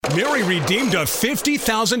Mary redeemed a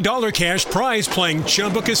 $50,000 cash prize playing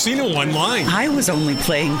Chumba Casino online. I was only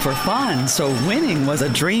playing for fun, so winning was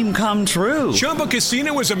a dream come true. Chumba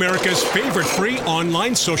Casino is America's favorite free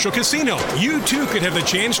online social casino. You too could have the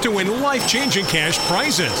chance to win life-changing cash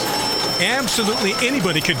prizes. Absolutely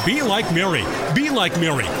anybody could be like Mary. Be like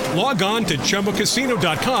Mary. Log on to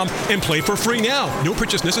ChumbaCasino.com and play for free now. No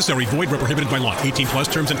purchase necessary. Void where prohibited by law. 18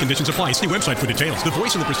 plus terms and conditions apply. See website for details. The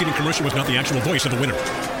voice in the preceding commercial was not the actual voice of the winner.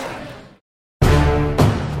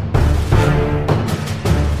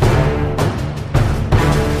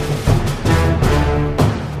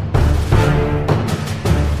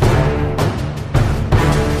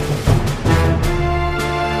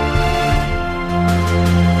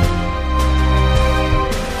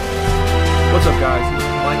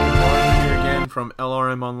 From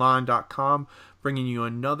LRMonline.com, bringing you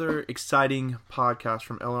another exciting podcast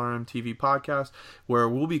from LRM TV Podcast, where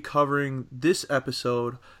we'll be covering this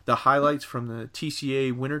episode, the highlights from the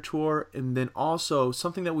TCA Winter Tour, and then also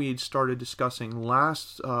something that we had started discussing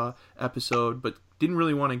last episode, but didn't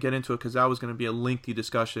really want to get into it because that was going to be a lengthy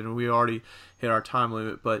discussion, and we already hit our time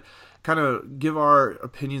limit, but kind of give our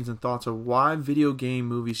opinions and thoughts of why video game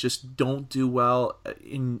movies just don't do well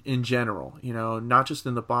in general, you know, not just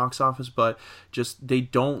in the box office, but just they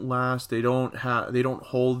don't last, they don't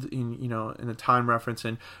hold in, you know, in a time reference.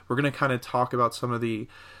 And we're going to kind of talk about some of the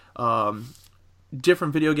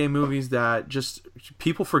different video game movies that just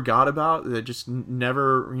people forgot about, that just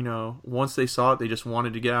never, you know, once they saw it, they just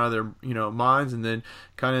wanted to get out of their, you know, minds, and then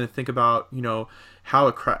kind of think about, you know, how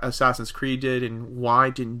Assassin's Creed did and why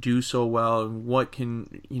it didn't do so well, and what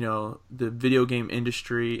can, you know, the video game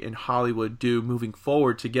industry and Hollywood do moving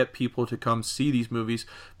forward to get people to come see these movies,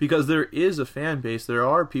 because there is a fan base. There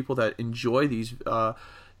are people that enjoy these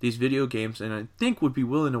video games and I think would be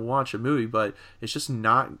willing to watch a movie, but it's just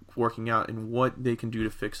not working out and what they can do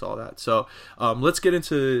to fix all that. So let's get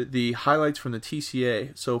into the highlights from the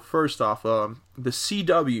TCA. So first off, the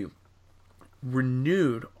CW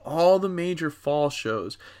renewed all the major fall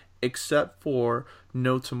shows except for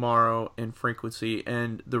No Tomorrow and Frequency,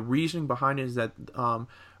 and the reasoning behind it is that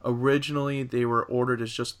originally they were ordered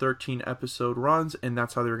as just 13 episode runs, and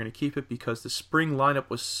that's how they were going to keep it, because the spring lineup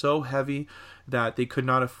was so heavy that they could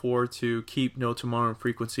not afford to keep No Tomorrow and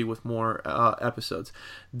Frequency with more episodes.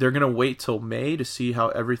 They're going to wait till May to see how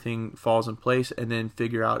everything falls in place and then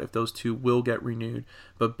figure out if those two will get renewed.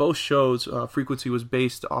 But both shows, Frequency was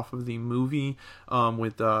based off of the movie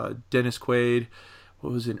with Dennis Quaid,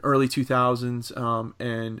 what was in early 2000s,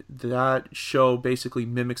 and that show basically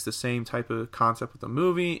mimics the same type of concept with the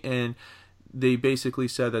movie, and they basically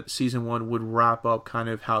said that season 1 would wrap up kind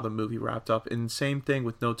of how the movie wrapped up. And same thing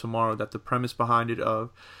with No Tomorrow, that the premise behind it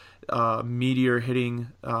of meteor hitting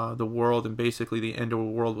the world and basically the end of the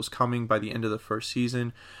world was coming by the end of the first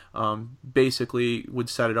season, basically would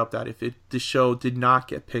set it up that if the show did not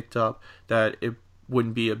get picked up, that it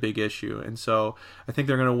wouldn't be a big issue. And so I think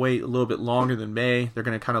they're going to wait a little bit longer than May. They're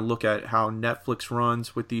going to kind of look at how Netflix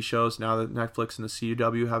runs with these shows now that Netflix and the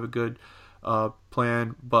CW have a good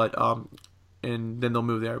plan, but and then they'll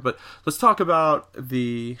move there. But let's talk about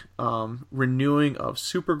the renewing of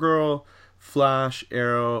Supergirl, Flash,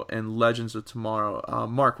 Arrow, and Legends of Tomorrow.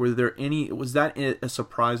 Mark, was that a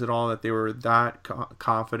surprise at all that they were that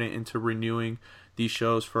confident into renewing these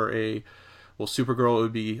shows for Supergirl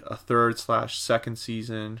would be a 3rd/2nd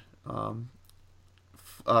season.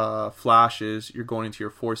 Flashes, you're going into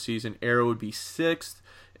your 4th season. Arrow would be 6th,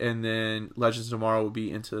 and then Legends of Tomorrow would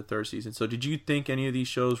be into the 3rd season. So did you think any of these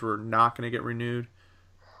shows were not going to get renewed?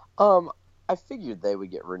 I figured they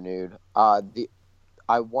would get renewed.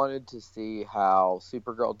 I wanted to see how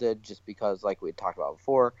Supergirl did, just because, like we had talked about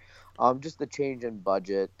before, just the change in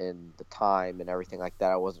budget and the time and everything like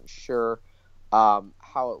that. I wasn't sure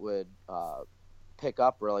how it would pick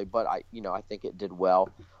up, really, but I think it did well.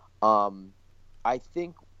 I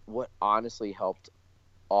think what honestly helped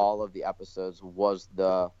all of the episodes was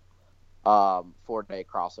the 4-day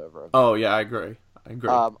crossover event. Oh yeah, I agree.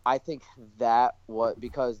 I think that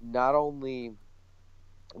because not only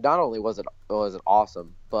was it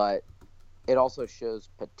awesome, but it also shows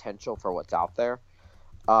potential for what's out there.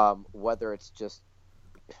 Whether it's just,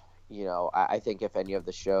 I think if any of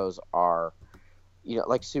the shows are,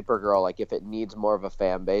 like Supergirl, like if it needs more of a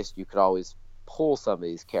fan base, you could always pull some of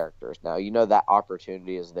these characters. Now, that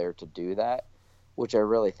opportunity is there to do that, which I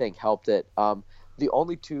really think helped it. The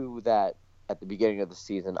only two that at the beginning of the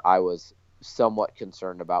season I was somewhat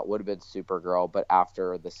concerned about would have been Supergirl, but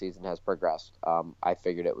after the season has progressed, I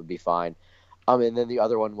figured it would be fine. And then the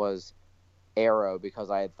other one was Arrow,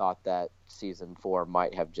 because I had thought that season 4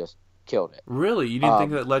 might have just killed it. Really? You didn't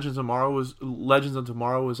think that Legends of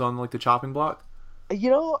Tomorrow was on like the chopping block?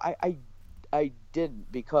 I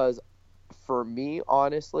didn't, because for me,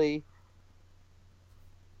 honestly,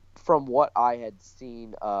 from what I had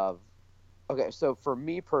seen of, okay, so for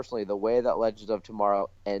me personally, the way that Legends of Tomorrow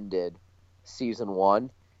ended season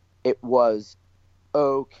 1, it was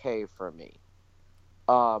okay for me.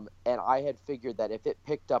 And I had figured that if it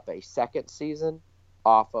picked up a second season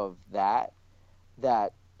off of that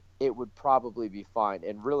it would probably be fine.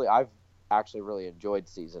 And really, I've actually really enjoyed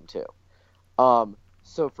season 2.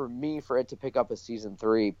 So for me, for it to pick up a season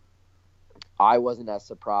 3, I wasn't as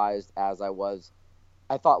surprised as I was.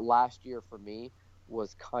 I thought last year for me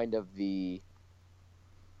was kind of the,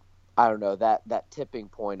 I don't know, that tipping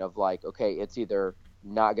point of like, okay, it's either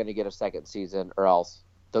not going to get a second season or else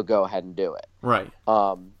they'll go ahead and do it. Right.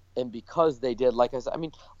 And because they did, like I said, I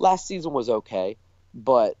mean, last season was okay,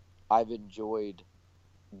 but I've enjoyed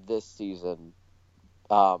this season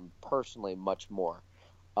personally much more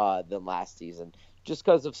than last season, just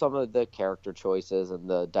because of some of the character choices and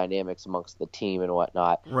the dynamics amongst the team and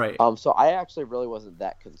whatnot. Right. So I actually really wasn't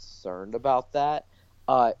that concerned about that,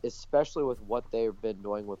 especially with what they've been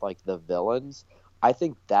doing with like the villains. I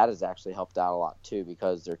think that has actually helped out a lot too,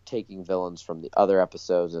 because they're taking villains from the other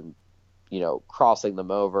episodes and, crossing them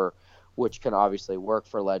over, which can obviously work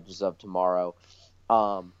for Legends of Tomorrow.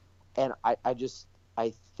 And I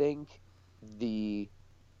think the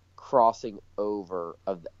crossing over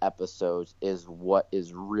of the episodes is what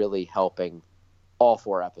is really helping all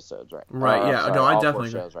 4 episodes right now. Right. Yeah. Sorry, No, I all 4 definitely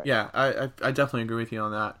agree. shows right Yeah, I definitely agree with you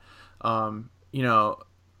on that.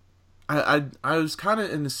 I was kind of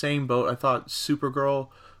in the same boat. I thought Supergirl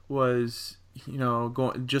was,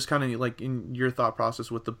 going just kind of like in your thought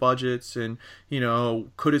process with the budgets and,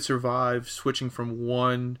 could it survive switching from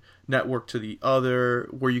one network to the other?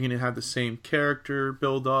 Were you going to have the same character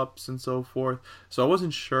build-ups and so forth? So I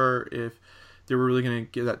wasn't sure if they were really going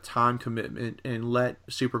to give that time commitment and let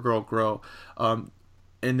Supergirl grow. And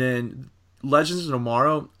then Legends of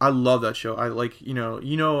Tomorrow, I love that show. I like,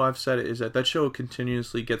 I've said it, is that show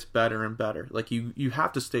continuously gets better and better. Like you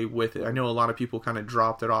have to stay with it. I know a lot of people kind of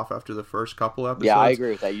dropped it off after the first couple episodes. Yeah, I agree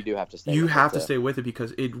with that. You do have to stay. You with have it to stay with it,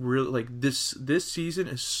 because it really, like, this season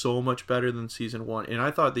is so much better than season 1. And I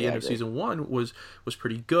thought the end of season 1 was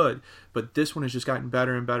pretty good, but this one has just gotten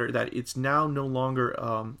better and better. That it's now no longer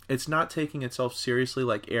it's not taking itself seriously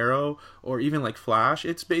like Arrow or even like Flash.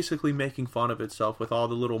 It's basically making fun of itself with all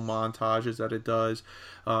the little montages that it does.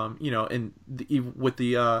 And with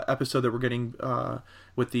the episode that we're getting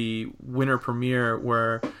with the winter premiere,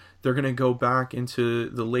 where they're going to go back into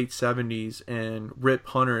the late 70s, and Rip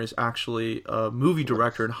Hunter is actually a movie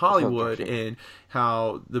director in Hollywood, and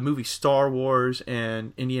how the movie Star Wars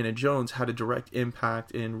and Indiana Jones had a direct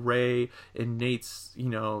impact in Ray and Nate's,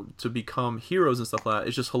 to become heroes and stuff like that.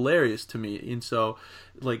 It's just hilarious to me. And so,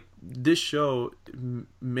 like, this show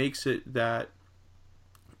makes it that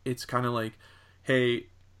it's kind of like, hey,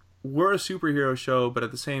 we're a superhero show, but at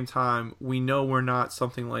the same time, we know we're not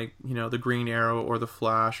something like, the Green Arrow or the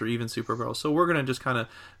Flash or even Supergirl. So we're going to just kind of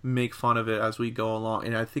make fun of it as we go along.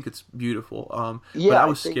 And I think it's beautiful. But I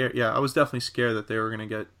was scared. Yeah, I was definitely scared that they were going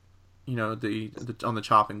to get, the on the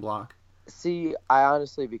chopping block. See, I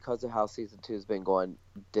honestly, because of how season 2 has been going,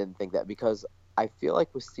 didn't think that, because I feel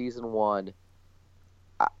like with season 1,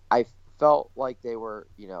 I felt like they were,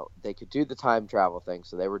 they could do the time travel thing,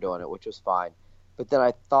 so they were doing it, which was fine. But then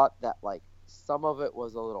I thought that, like, some of it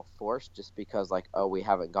was a little forced, just because, like, oh, we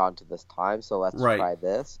haven't gone to this time, so let's try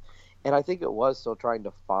this. And I think it was still trying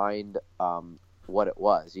to find what it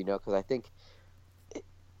was, because I think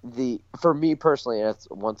for me personally, and it's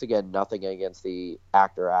once again nothing against the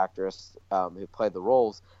actor or actress who played the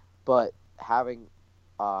roles, but having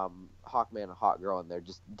Hawkman and Hawkgirl in there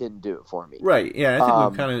just didn't do it for me. Right. Yeah, I think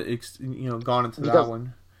we've kind of gone into that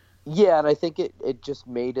one. Yeah, and I think it just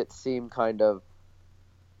made it seem kind of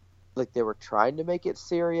like they were trying to make it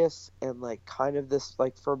serious and like kind of this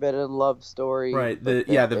like forbidden love story. Right. The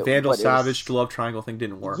Vandal Savage love triangle thing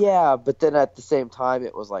didn't work. Yeah, but then at the same time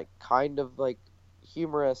it was like kind of like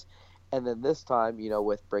humorous, and then this time,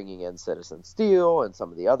 with bringing in Citizen Steel and some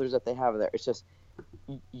of the others that they have there, it's just,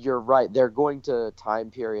 you're right, they're going to time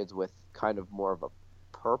periods with kind of more of a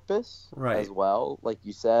purpose as well, like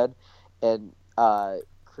you said, and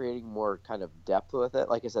creating more kind of depth with it.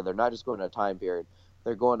 Like I said, they're not just going to a time period,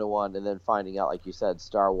 they're going to one and then finding out, like you said,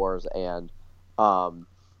 Star Wars and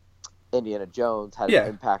Indiana Jones had an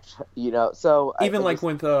impact, so even with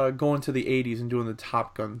going to the 80s and doing the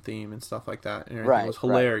Top Gun theme and stuff like that, and everything was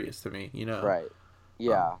hilarious to me, Right.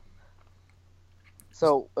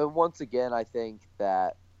 So, and once again, I think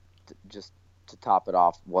that just to top it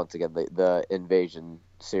off, once again, the Invasion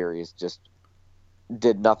series just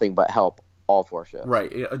did nothing but help all 4 shows.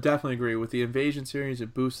 Right, I definitely agree. With the Invasion series,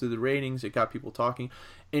 it boosted the ratings, it got people talking,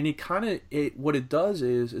 and what it does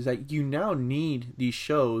is that you now need these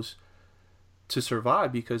shows to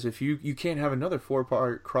survive, because if you can't have another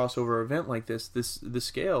 4-part crossover event like this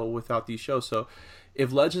scale without these shows. So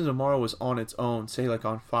if Legends of Tomorrow was on its own, say like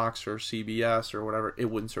on Fox or CBS or whatever, it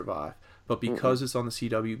wouldn't survive. But because it's on the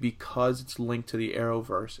CW, because it's linked to the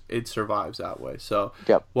Arrowverse, it survives that way. So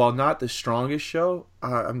while not the strongest show,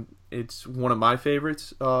 it's one of my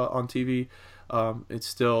favorites on TV. It's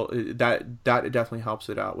still that definitely helps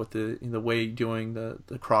it out with the way doing the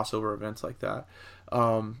crossover events like that.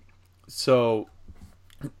 So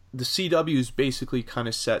the CW is basically kind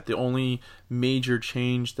of set. The only major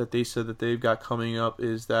change that they said that they've got coming up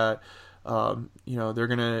is that they're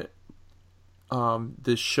gonna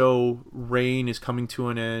the show Reign is coming to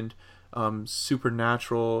an end.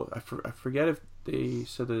 Supernatural, I forget if they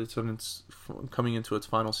said that it's coming into its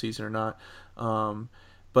final season or not.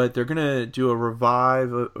 But they're gonna do a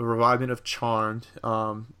revivement of Charmed.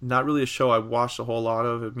 Not really a show I watched a whole lot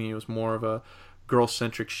of. I mean, it was more of a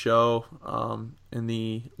girl-centric show in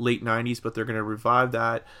the late 90s, but they're going to revive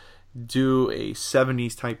that, do a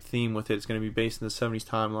 70s type theme with it. It's going to be based in the 70s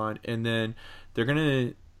timeline, and then they're going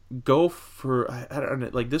to go for, I don't know,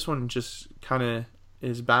 like this one just kind of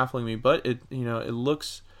is baffling me, but it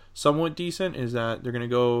looks somewhat decent, is that they're going to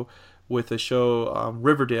go with a show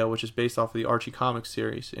Riverdale, which is based off of the Archie comics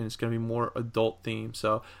series, and it's going to be more adult themed.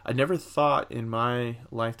 So I never thought in my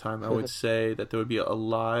lifetime I would say that there would be a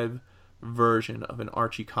live version of an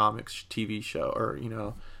Archie comics TV show, or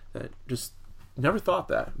that just never thought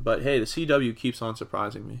that. But hey, the CW keeps on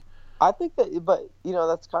surprising me. I think that, but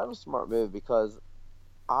that's kind of a smart move, because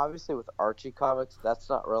obviously with Archie comics, that's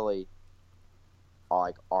not really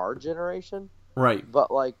like our generation, right?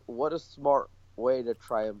 But like, what a smart way to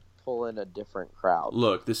try and pull in a different crowd.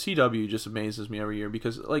 Look, the CW just amazes me every year,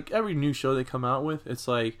 because like every new show they come out with, it's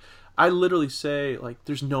like I literally say, like,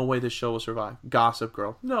 there's no way this show will survive. Gossip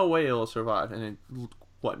Girl, no way it'll survive. And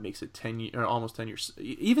what makes it 10 years, or almost 10 years?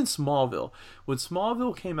 Even Smallville. When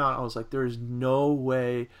Smallville came out, I was like, there is no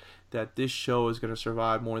way that this show is going to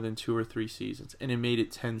survive more than 2 or 3 seasons. And it made it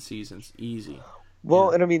 10 seasons, easy.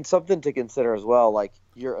 Well, and I mean, something to consider as well, like,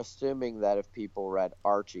 you're assuming that if people read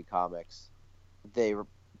Archie comics, they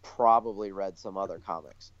probably read some other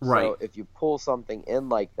comics. Right. So if you pull something in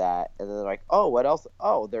like that, and then they're like, oh, what else?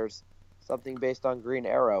 Oh, there's something based on Green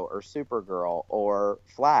Arrow or Supergirl or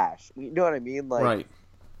Flash. You know what I mean? Like, right.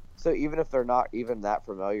 So even if they're not even that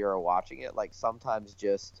familiar or watching it, like, sometimes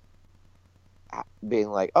just being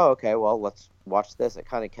like, oh, okay, well, let's watch this. It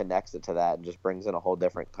kind of connects it to that and just brings in a whole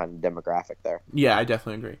different kind of demographic there. Yeah, I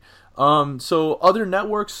definitely agree. So other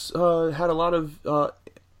networks had a lot of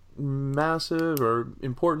massive or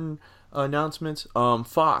important announcements.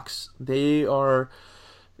 Fox, they are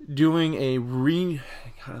doing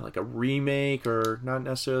kind of like a remake, or not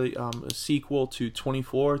necessarily a sequel to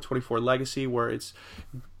 24 Legacy, where it's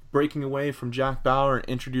breaking away from Jack Bauer and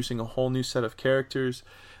introducing a whole new set of characters.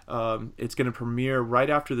 It's going to premiere right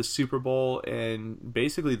after the Super Bowl, and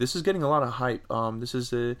basically this is getting a lot of hype. This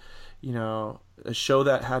is a show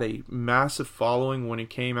that had a massive following when it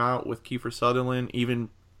came out with Kiefer Sutherland, even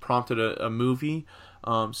prompted a movie.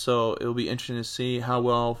 So it'll be interesting to see how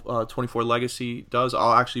well 24 Legacy does.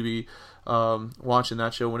 I'll actually be watching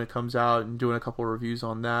that show when it comes out and doing a couple of reviews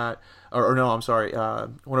on that. Or no, I'm sorry.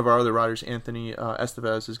 One of our other writers, Anthony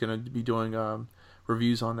Estevez, is going to be doing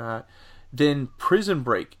reviews on that. Then Prison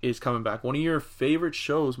Break is coming back. One of your favorite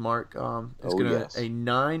shows, Mark. It's a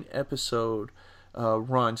 9-episode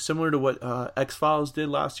run, similar to what X-Files did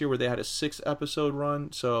last year, where they had a 6-episode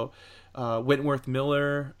run. So Wentworth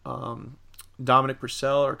Miller, Dominic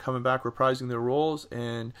Purcell are coming back reprising their roles,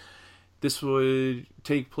 and this would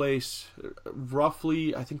take place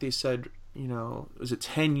roughly, I think they said, was it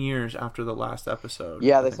 10 years after the last episode?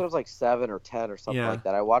 Yeah, they said it was like 7 or 10 or something like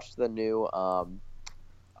that. I watched the new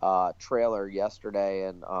trailer yesterday,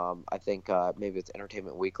 and I think maybe it's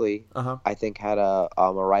Entertainment Weekly. I think had a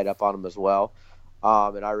write-up on them as well,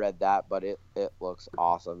 and I read that, but it looks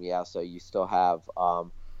awesome. Yeah, so you still have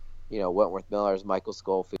Wentworth Miller's Michael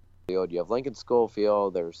Schofield. You have Lincoln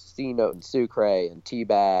Schofield. There's C-Note and Sucre and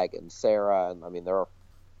T-Bag and Sarah, and I mean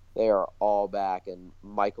they are all back. And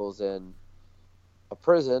Michael's in a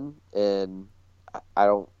prison, and I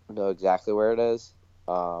don't know exactly where it is,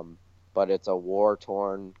 but it's a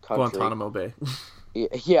war-torn country. Guantanamo Bay.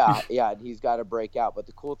 yeah, and he's got to break out. But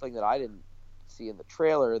the cool thing that I didn't see in the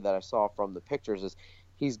trailer that I saw from the pictures is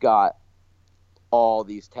he's got all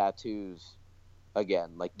these tattoos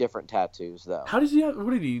again, like different tattoos though. How does he have?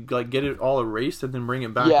 What did he like? Get it all erased and then bring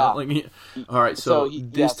it back Yeah. out? All right. So,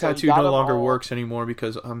 this so he tattoo got no them longer all- works anymore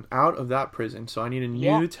because I'm out of that prison. So I need a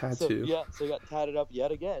Yeah, new tattoo. So he got tatted up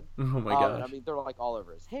yet again. Oh my And, I gosh. mean, they're like all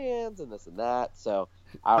over his hands and this and that. So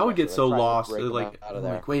I would get so trying to lost. break him Like, out of I'm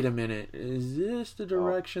there. like, wait a minute. Is this the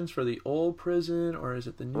directions for the old prison or is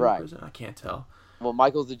it the new Right. prison? I can't tell. Well,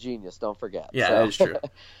 Michael's a genius. Don't forget. Yeah, so, that is true.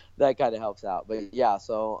 That kind of helps out. But yeah,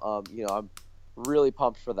 so I'm really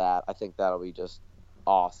pumped for that. I think that'll be just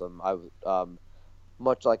awesome.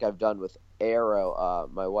 Much like I've done with Arrow,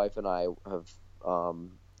 my wife and I have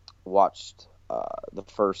watched the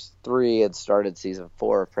first 3 and started season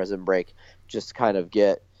 4 of Prison Break, just kind of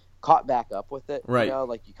get caught back up with it. Right.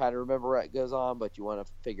 Like you kind of remember what goes on, but you want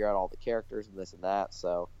to figure out all the characters and this and that.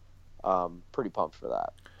 So pretty pumped for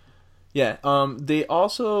that. Yeah, they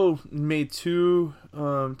also made two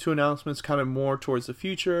announcements, kind of more towards the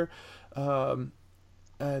future.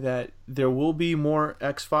 That there will be more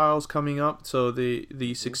X-Files coming up. So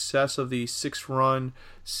the success of the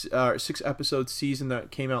 6-episode season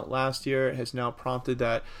that came out last year has now prompted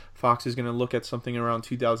that Fox is going to look at something around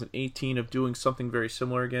 2018 of doing something very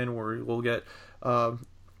similar again, where we'll get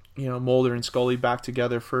Mulder and Scully back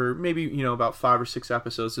together for maybe about 5 or 6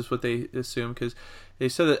 episodes is what they assume, because they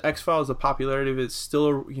said that X-Files, the popularity of it's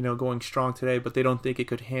still going strong today, but they don't think it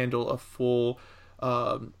could handle a full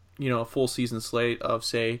full season slate of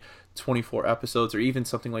say 24 episodes or even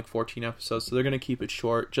something like 14 episodes. So they're going to keep it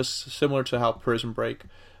short, just similar to how Prison Break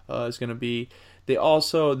is going to be. They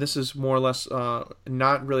also, this is more or less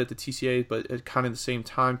not really at the TCA, but at kind of the same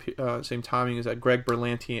timing, is that Greg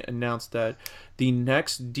Berlanti announced that the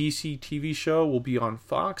next DC TV show will be on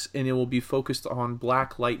Fox, and it will be focused on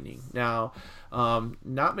Black Lightning. Now,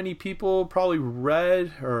 not many people probably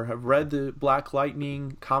read or have read the Black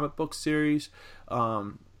Lightning comic book series,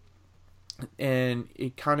 and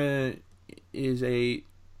it kind of is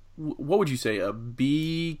what would you say, a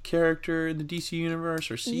B character in the DC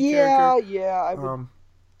universe, or C character? I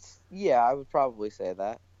would probably say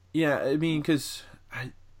that. Yeah, I mean, because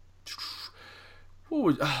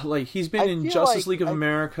he's been in Justice League of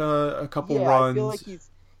America a couple runs. I feel like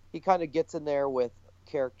he kind of gets in there with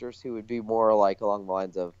characters who would be more like along the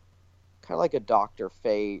lines of kind of like a Dr.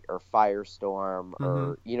 Fate or Firestorm,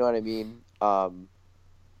 or you know what I mean?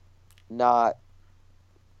 Not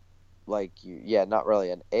like not really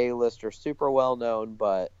an A-lister, super well known,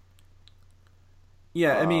 but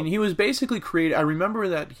yeah, I mean, he was basically created. I remember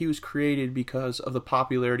that he was created because of the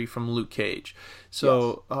popularity from Luke Cage.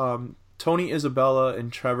 So yes. Tony Isabella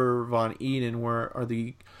and Trevor Von Eden are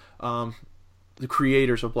the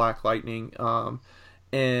creators of Black Lightning,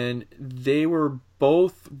 and they were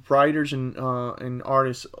both writers and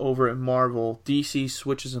artists over at Marvel. DC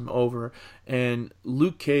switches them over, and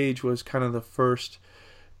Luke Cage was kind of the first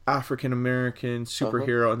African-American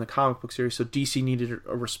superhero in the comic book series, so DC needed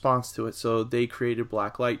a response to it, so they created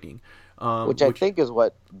Black Lightning. Which I think is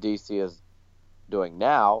what DC is doing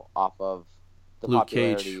now, off of the Luke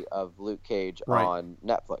popularity Cage. Of Luke Cage Right. On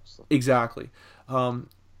Netflix. Exactly.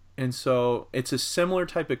 And so it's a similar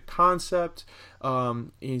type of concept.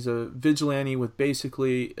 He's a vigilante with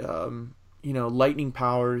basically, lightning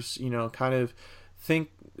powers, kind of think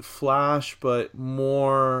Flash, but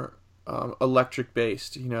more electric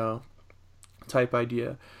based, type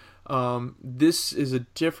idea. This is a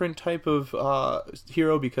different type of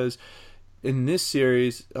hero, because in this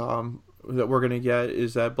series that we're going to get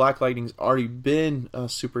is that Black Lightning's already been a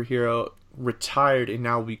superhero, retired, and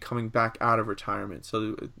now will be coming back out of retirement.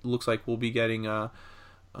 So it looks like we'll be getting a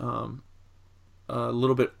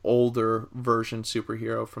little bit older version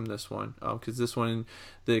superhero from this one, because this one,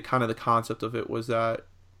 the concept of it was that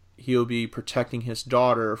he'll be protecting his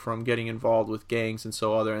daughter from getting involved with gangs and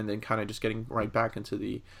and then kind of just getting right back into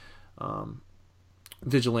the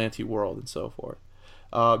vigilante world and so forth.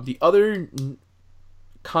 The other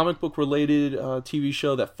comic book related TV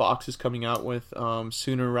show that Fox is coming out with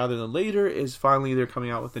sooner rather than later is finally they're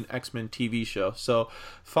coming out with an X-Men TV show. So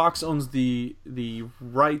Fox owns the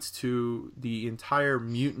rights to the entire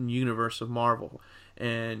mutant universe of Marvel,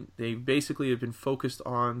 and they basically have been focused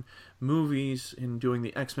on movies and doing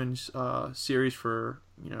the X-Men series for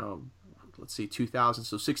 2000,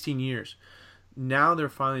 so 16 years. Now they're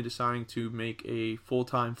finally deciding to make a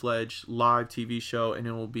full-time fledged live TV show, and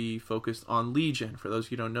it will be focused on Legion. For those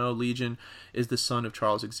of you who don't know, Legion is the son of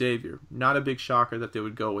Charles Xavier. Not a big shocker that they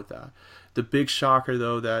would go with that. The big shocker,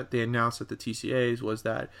 though, that they announced at the TCAs was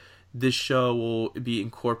that this show will be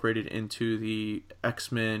incorporated into the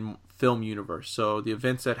X-Men film universe. So the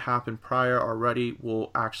events that happened prior already will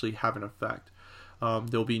actually have an effect.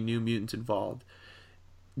 There'll be new mutants involved.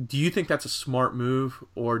 Do you think that's a smart move,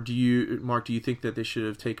 or do you think that they should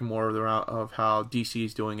have taken more of the route of how DC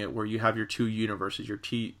is doing it, where you have your two universes, your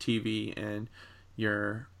TV and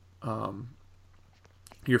your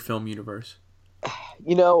film universe?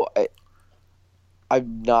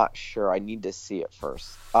 I'm not sure. I need to see it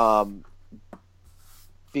first.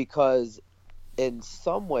 Because in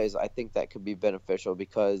some ways I think that could be beneficial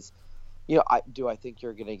because, I think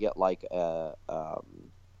you're going to get like like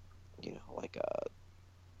a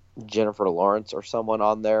Jennifer Lawrence or someone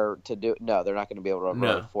on there to do it. No, they're not going to be able to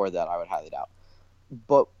really afford that. I would highly doubt.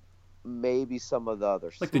 But maybe some of the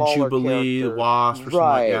other like the smaller Jubilee, the characters, Wasp, or right,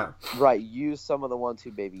 something like that. right. Use some of the ones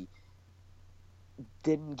who maybe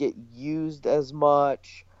didn't get used as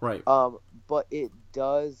much. Right. But it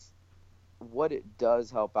does. What it does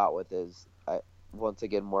help out with is, once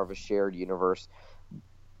again, more of a shared universe.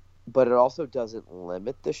 But it also doesn't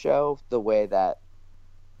limit the show the way that,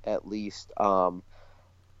 at least,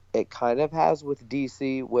 it kind of has with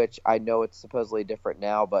DC, which I know it's supposedly different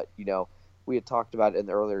now, but we had talked about it in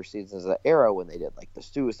the earlier seasons of Arrow when they did like the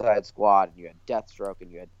Suicide Squad, and you had Deathstroke,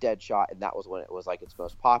 and you had Deadshot, and that was when it was like its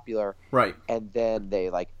most popular. Right. And then they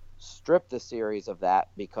like stripped the series of that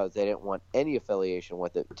because they didn't want any affiliation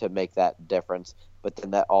with it to make that difference. But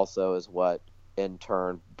then that also is what in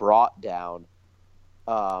turn brought down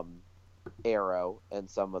Arrow and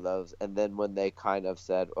some of those. And then when they kind of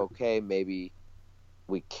said, okay, maybe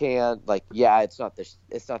we can, like, it's not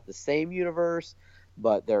the same universe,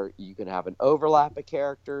 but you can have an overlap of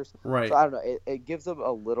characters. Right. So I don't know. It gives them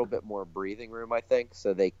a little bit more breathing room, I think,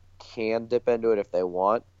 so they can dip into it if they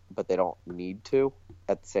want, but they don't need to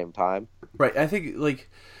at the same time. Right. I think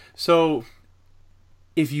so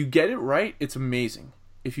if you get it right, it's amazing.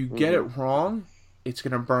 If you get it wrong, it's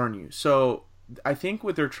going to burn you. So I think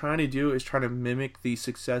what they're trying to do is try to mimic the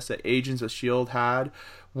success that Agents of S.H.I.E.L.D. had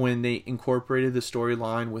when they incorporated the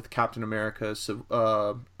storyline with Captain America's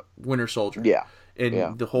Winter Soldier. Yeah.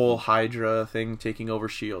 And the whole Hydra thing taking over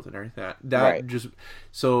S.H.I.E.L.D. and everything.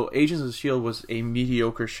 So Agents of S.H.I.E.L.D. was a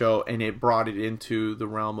mediocre show, and it brought it into the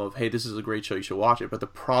realm of, hey, this is a great show, you should watch it. But the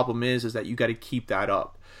problem is that you got to keep that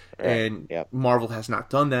up. Right. And Marvel has not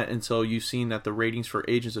done that, and so you've seen that the ratings for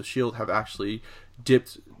Agents of S.H.I.E.L.D. have actually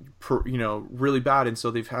dipped, really bad. And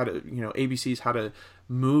so they've had ABC's had to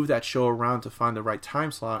move that show around to find the right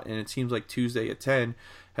time slot, and it seems like Tuesday at 10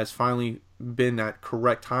 has finally been that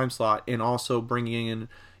correct time slot. And also bringing in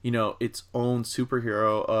its own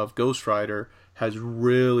superhero of Ghost Rider has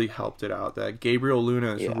really helped it out. That Gabriel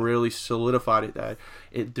Luna has really solidified it, that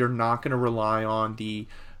they're not going to rely on the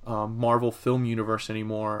Marvel film universe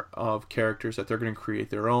anymore of characters, that they're going to create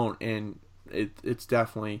their own. And it's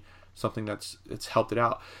definitely something that's helped it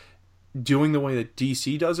out. Doing the way that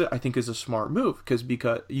DC does it, I think, is a smart move, because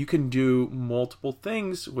you can do multiple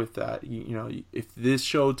things with that. If this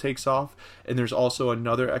show takes off and there's also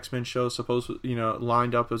another X-Men show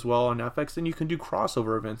lined up as well on FX, then you can do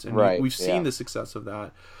crossover events, and we've seen the success of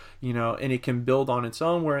that. And it can build on its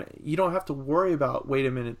own, where you don't have to worry about, wait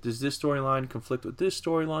a minute, does this storyline conflict with this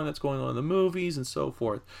storyline that's going on in the movies, and so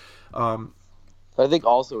forth. I think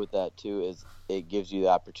also with that too is it gives you the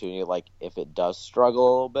opportunity, like if it does struggle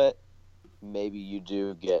a little bit, maybe you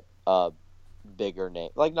do get a bigger name,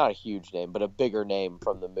 like not a huge name, but a bigger name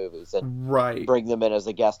from the movies, and bring them in as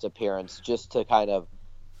a guest appearance just to kind of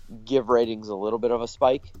give ratings a little bit of a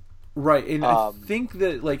spike. Right, and I think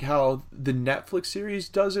that like how the Netflix series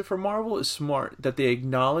does it for Marvel is smart, that they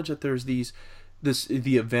acknowledge that there's the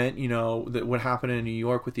event, that what happened in New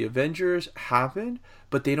York with the Avengers happened,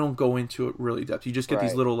 but they don't go into it really depth. You just get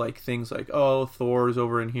these little like things like, oh, Thor's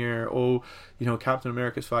over in here, oh, Captain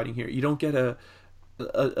America's fighting here. You don't get a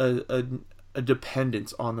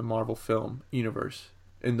dependence on the Marvel film universe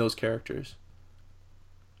in those characters.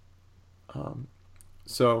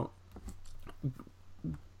 So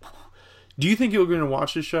do you think you're going to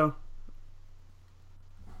watch this show?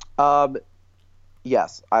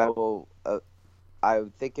 Yes, I will. I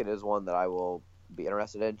think it is one that I will be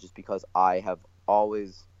interested in, just because I've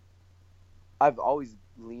always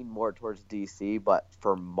leaned more towards DC, but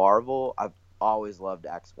for Marvel, I've always loved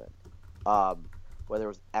X-Men. Whether it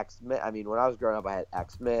was X-Men, I mean, when I was growing up, I had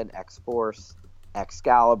X-Men, X-Force,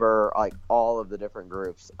 Excalibur, like all of the different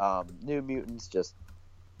groups, New Mutants,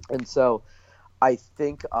 and so I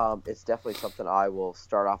think it's definitely something I will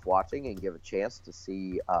start off watching and give a chance to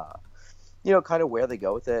see, kind of where they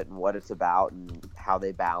go with it and what it's about and how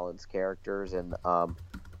they balance characters. And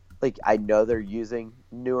I know they're using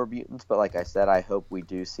newer mutants, but like I said, I hope we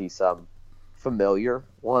do see some familiar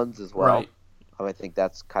ones as well. Right. I think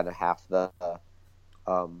that's kind of half the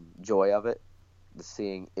joy of it,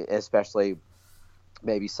 seeing, especially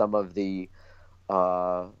maybe some of the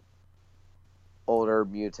older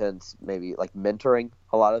mutants, maybe like mentoring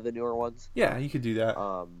a lot of the newer ones. Yeah, you could do that.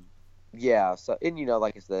 Yeah. So, and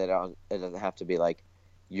like I said, it doesn't have to be like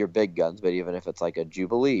your big guns, but even if it's like a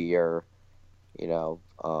Jubilee or, I don't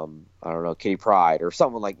know, Kitty Pryde or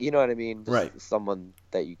someone like, you know what I mean? Just right. someone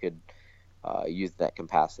that you could use that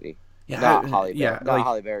capacity. Yeah, not Holly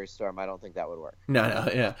like, Berry Storm. I don't think that would work. No,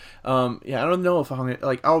 yeah. I don't know if I'm gonna,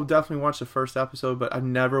 like, I'll definitely watch the first episode, but I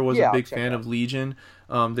never was a big fan of Legion,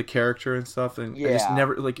 the character and stuff, and I just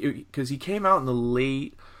never, like, because he came out in the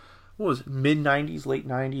late, what was it, mid-90s, late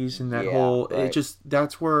 90s, and that whole, right. It just,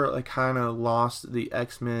 that's where I kind of lost the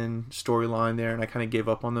X-Men storyline there, and I kind of gave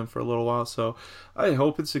up on them for a little while, so I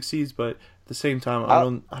hope it succeeds, but at the same time,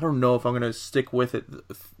 I don't know if I'm going to stick with it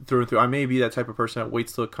through and through. I may be that type of person that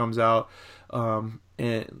waits till it comes out, and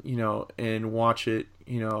watch it,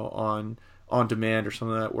 on demand or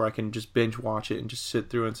something like that, where I can just binge watch it and just sit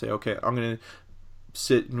through and say, okay, I'm going to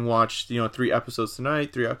sit and watch 3 episodes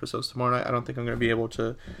tonight, 3 episodes tomorrow night. I don't think I'm going to be able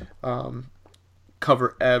to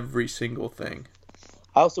cover every single thing.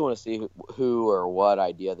 I also want to see who or what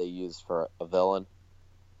idea they use for a villain.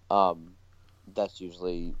 That's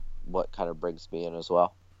usually what kind of brings me in as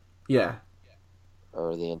well. Yeah.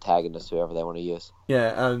 Or the antagonist, whoever they want to use.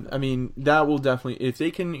 Yeah, I mean, that will definitely, if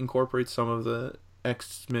they can incorporate some of the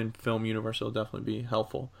X-Men film universe, it'll definitely be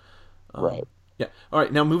helpful. Right. Yeah. All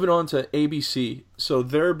right. Now moving on to ABC. So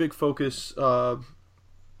their big focus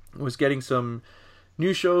was getting some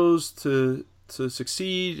new shows to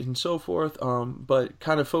succeed and so forth. But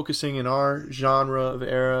kind of focusing in our genre of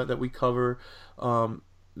era that we cover.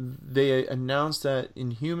 They announced that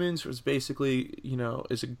Inhumans was basically,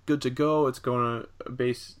 is good to go. It's going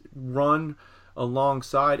to run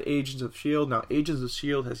alongside Agents of S.H.I.E.L.D. Now, Agents of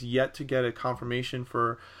S.H.I.E.L.D. has yet to get a confirmation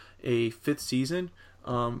for a 5th season.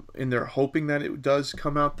 And they're hoping that it does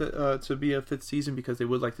come out to be a 5th season, because they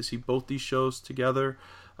would like to see both these shows together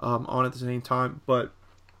on at the same time. But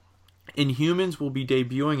Inhumans will be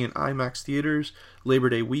debuting in IMAX theaters Labor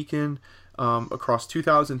Day weekend across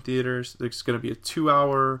 2,000 theaters. There's going to be a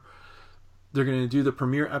 2-hour. They're going to do the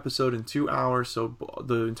premiere episode in 2 hours, so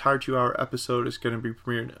the entire 2-hour episode is going to be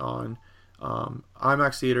premiered on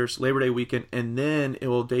IMAX theaters Labor Day weekend, and then it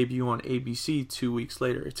will debut on ABC 2 weeks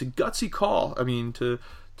later. It's a gutsy call, I mean, to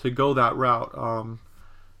go that route,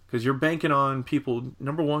 because you're banking on people,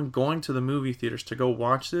 number one, going to the movie theaters to go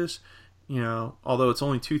watch this. Although it's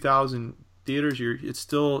only 2,000 theaters, it's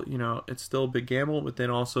still a big gamble, but then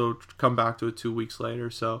also come back to it 2 weeks later.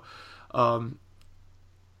 So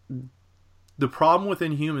the problem with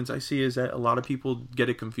Inhumans I see is that a lot of people get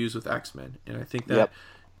it confused with X-Men, and I think that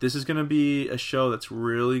this is going to be a show that's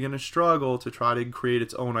really going to struggle to try to create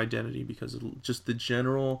its own identity, because just the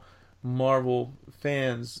general Marvel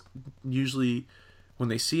fans usually, when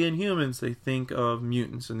they see Inhumans, they think of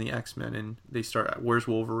mutants and the X-Men, and they start, where's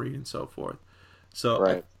Wolverine and so forth.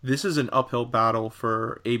 So this is an uphill battle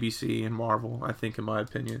for ABC and Marvel, I think, in my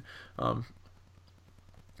opinion. I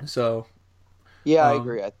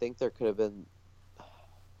agree. I think there could have been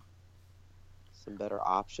some better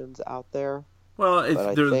options out there. Well,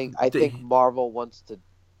 I think Marvel wants to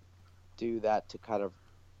do that to kind of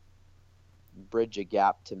bridge a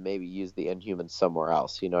gap to maybe use the Inhumans somewhere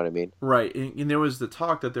else. You know what I mean? Right. And there was the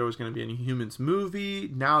talk that there was going to be an Inhumans movie.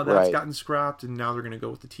 Now that's gotten scrapped, and now they're going to go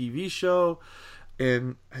with the TV show.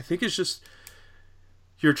 And I think it's just,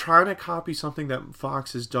 you're trying to copy something that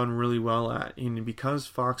Fox has done really well at. And because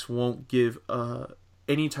Fox won't give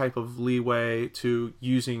any type of leeway to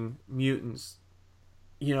using mutants,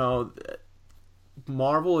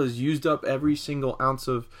 Marvel has used up every single ounce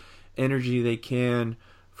of energy they can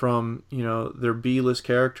from their B-list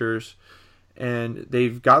characters, and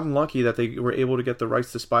they've gotten lucky that they were able to get the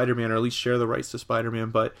rights to Spider-Man, or at least share the rights to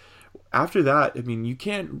Spider-Man. But after that, I mean, you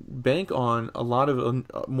can't bank on a lot of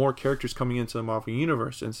more characters coming into the Marvel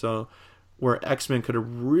universe, and so where X-Men could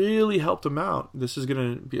have really helped them out, this is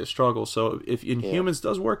going to be a struggle. So if Inhumans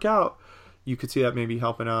does work out, you could see that maybe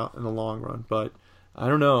helping out in the long run. But I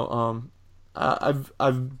don't know. I've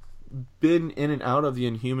been in and out of the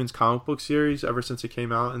Inhumans comic book series ever since it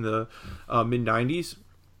came out in the mid-90s,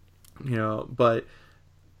 but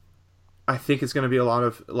I think it's going to be a lot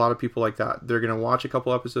of people like that. They're going to watch a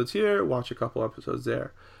couple episodes here, watch a couple episodes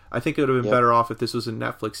there. I think it would have been better off if this was a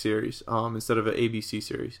Netflix series instead of an ABC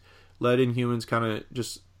series. Let Inhumans kind of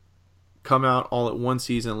just come out all at one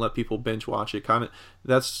season and let people binge watch it.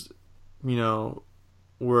 That's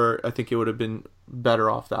where I think it would have been better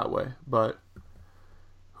off that way. But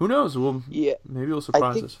who knows? Maybe it'll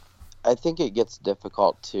surprise us. I think it gets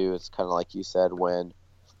difficult too. It's kind of like you said, when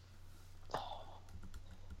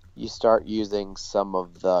you start using some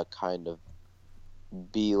of the kind of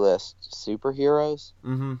B-list superheroes.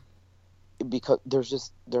 Mm-hmm. Because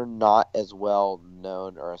they're not as well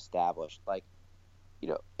known or established. Like,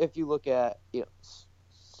 if you look at,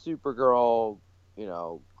 Supergirl,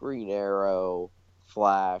 Green Arrow,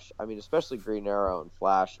 Flash. I mean, especially Green Arrow and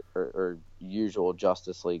Flash are usual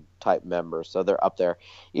Justice League type members, so they're up there.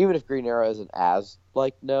 Even if Green Arrow isn't as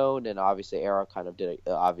known, and obviously Arrow kind of did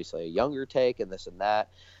obviously a younger take and this and that,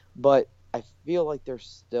 but I feel like there's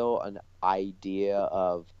still an idea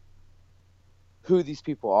of who these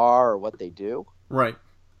people are or what they do. Right.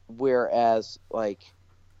 Whereas,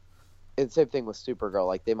 and same thing with Supergirl.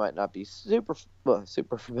 Like, they might not be super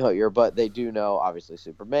familiar, but they do know, obviously,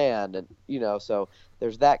 Superman. And, so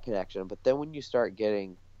there's that connection. But then when you start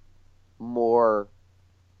getting more,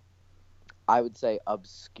 I would say,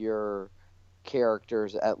 obscure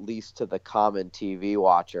characters, at least to the common TV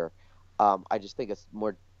watcher, I just think it's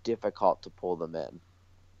more difficult to pull them in.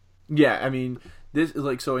 Yeah, I mean, this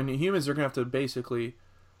so in Humans, they're going to have to basically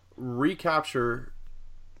recapture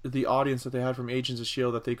the audience that they had from Agents of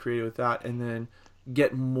S.H.I.E.L.D. that they created with that, and then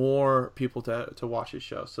get more people to watch this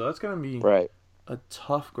show. So that's going to be a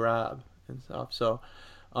tough grab and stuff. So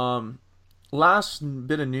last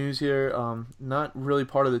bit of news here, not really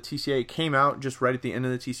part of the TCA. It came out just right at the end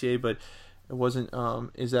of the TCA, but it wasn't,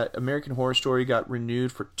 is that American Horror Story got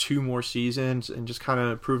renewed for 2 more seasons, and just kind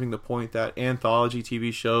of proving the point that anthology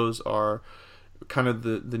TV shows are kind of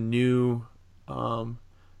the new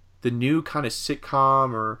kind of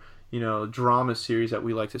sitcom or drama series that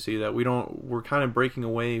we like to see. That we're kind of breaking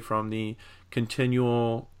away from the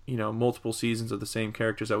continual multiple seasons of the same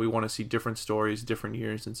characters, that we want to see different stories, different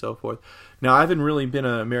years, and so forth. Now, I haven't really been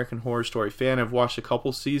an American Horror Story fan. I've watched a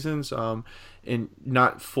couple seasons, and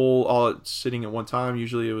not full all sitting at one time.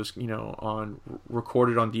 Usually it was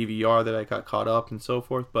recorded on DVR that I got caught up and so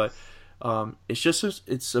forth. But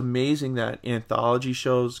it's amazing that anthology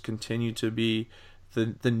shows continue to be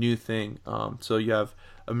the new thing. So you have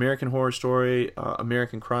American Horror Story,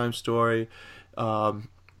 American Crime Story,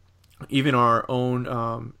 even our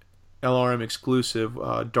own LRM exclusive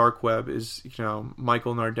Dark Web is,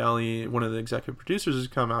 Michael Nardelli, one of the executive producers, has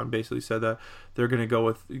come out and basically said that they're going to go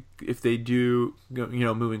with, if they do,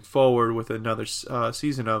 moving forward with another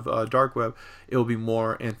season of Dark Web, it will be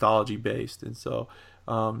more anthology based. And so,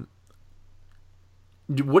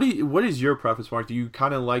 what is your preference, Mark? Do you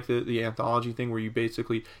kind of like the anthology thing, where you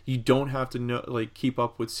don't have to keep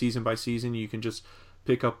up with season by season? You can just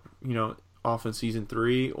pick up off in season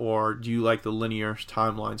 3, or do you like the linear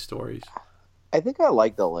timeline stories? I think I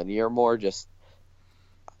like the linear more.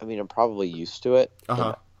 I'm probably used to it.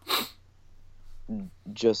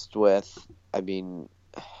 Just with, I don't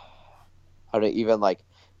even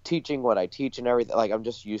teaching what I teach and everything. I'm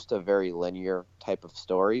just used to very linear type of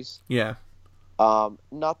stories. Yeah.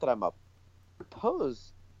 Not that I'm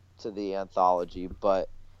opposed to the anthology, but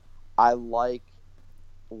I like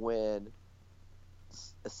when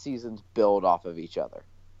seasons build off of each other.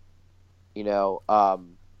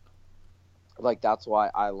 That's why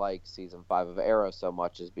I like season 5 of Arrow so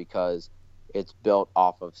much, is because it's built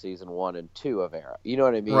off of season 1 and 2 of Arrow. You know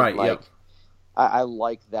what I mean? Right. Yep. I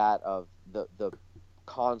like that, of the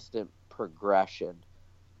constant progression,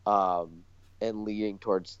 and leading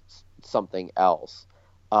towards something else.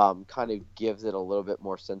 Kind of gives it a little bit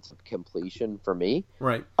more sense of completion for me.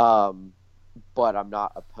 Right. But I'm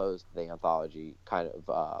not opposed to the anthology kind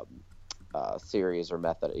of series or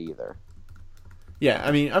method either. Yeah,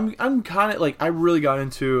 I'm kind of I really got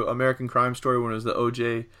into American Crime Story when it was the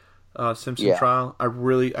O.J. Simpson trial.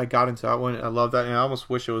 I got into that one. I love that, and I almost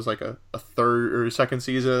wish it was a third or second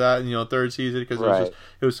season of that, third season, because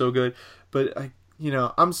it was so good. But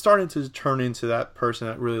I'm starting to turn into that person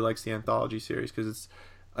that really likes the anthology series, because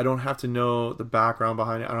I don't have to know the background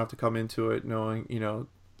behind it. I don't have to come into it knowing,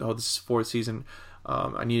 oh, this is 4th season.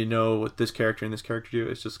 I need to know what this character and this character do.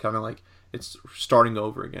 It's just kind of it's starting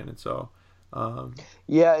over again. And so, from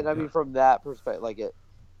that perspective,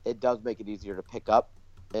 it does make it easier to pick up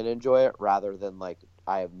and enjoy it, rather than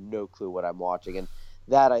I have no clue what I'm watching. And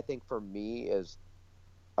that, I think, for me, is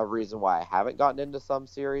a reason why I haven't gotten into some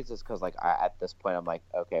series, is because at this point I'm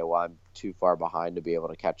okay, well, I'm too far behind to be able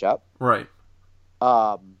to catch up. Right.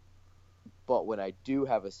 But when I do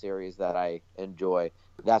have a series that I enjoy,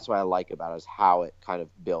 that's what I like about it, is how it kind of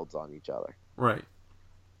builds on each other. Right.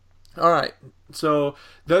 All right. So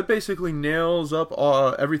that basically nails up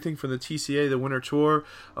everything for the TCA, the Winter Tour,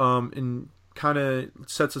 and kind of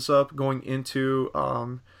sets us up going into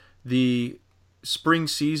the spring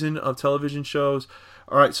season of television shows.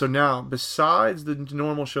 All right, so now, besides the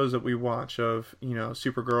normal shows that we watch of,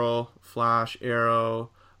 Supergirl, Flash, Arrow,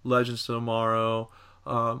 Legends of Tomorrow,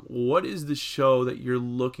 What is the show that you're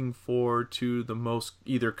looking forward to the most,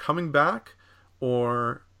 either coming back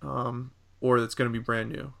or that's going to be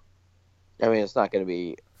brand new? I mean, it's not going to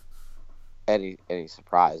be any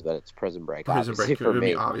surprise, but it's Prison Break, Prison obviously, Break, for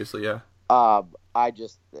me. Obviously, yeah. I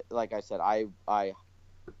just, like I said, I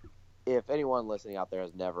if anyone listening out there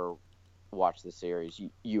has never watched the series,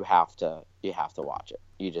 you have to watch it.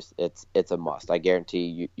 It's a must. I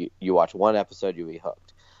guarantee you watch one episode, you'll be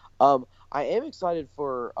hooked. I am excited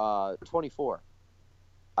for 24.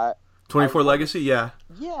 24 Legacy, yeah.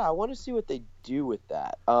 Yeah, I want to see what they do with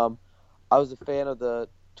that. I was a fan of the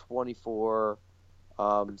 24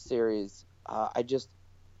 series.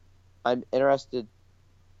 I'm interested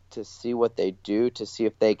to see what they do, to see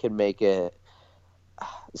if they can make it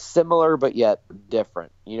similar but yet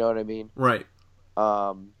different. You know what I mean? Right.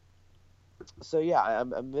 So yeah,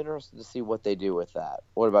 I'm interested to see what they do with that.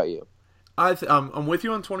 What about you? I'm with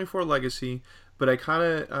you on 24 Legacy, but I kind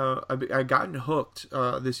of I gotten hooked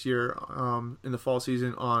this year in the fall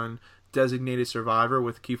season on Designated Survivor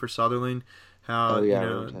with Kiefer Sutherland. How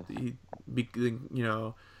the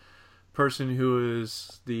person who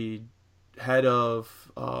is the head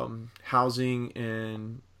of housing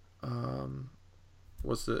and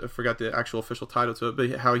I forgot the actual official title to it,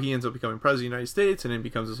 but how he ends up becoming president of the United States, and it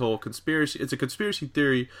becomes this whole conspiracy. It's a conspiracy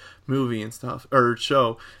theory movie and stuff, or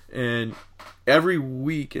show, and every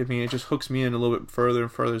week, I mean, it just hooks me in a little bit further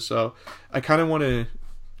and further. So I kind of want to.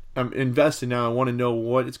 I'm invested now. I want to know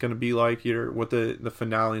what it's going to be like here, what the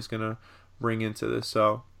finale is going to bring into this.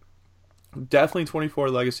 So definitely 24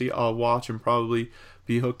 Legacy. I'll watch and probably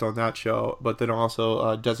be hooked on that show, but then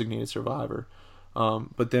also Designated Survivor.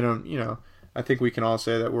 But then I think we can all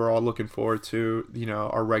say that we're all looking forward to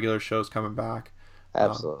our regular shows coming back.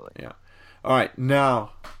 Absolutely. Yeah. All right,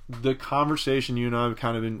 now the conversation you and I have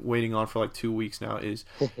kind of been waiting on for like 2 weeks now is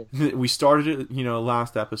we started it,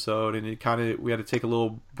 last episode, and we had to take a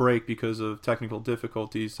little break because of technical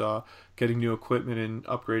difficulties, getting new equipment and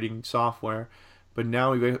upgrading software. But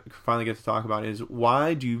now we finally get to talk about is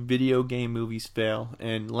why do video game movies fail?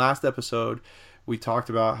 And last episode we talked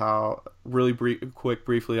about how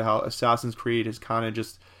briefly how Assassin's Creed has kind of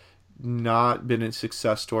just not been a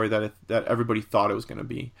success story that everybody thought it was going to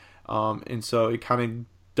be. And so it kind of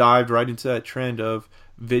dived right into that trend of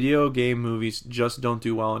video game movies just don't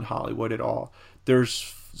do well in Hollywood at all.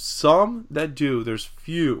 There's some that do, there's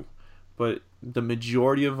few, but the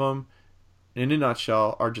majority of them, in a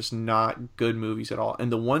nutshell, are just not good movies at all. And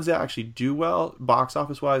the ones that actually do well, box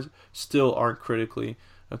office wise, still aren't critically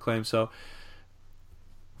acclaimed. So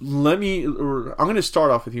I'm going to start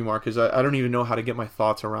off with you, Mark, because I don't even know how to get my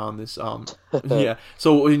thoughts around this. Yeah.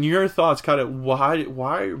 So in your thoughts, kind of why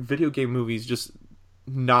are video game movies just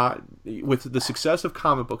not, with the success of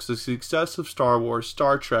comic books, the success of Star Wars,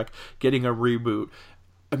 Star Trek getting a reboot?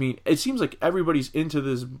 I mean, it seems like everybody's into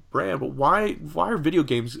this brand, but why are video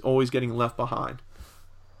games always getting left behind?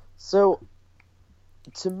 So,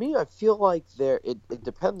 to me, I feel like it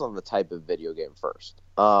depends on the type of video game first.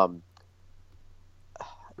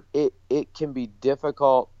 It can be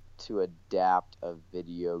difficult to adapt a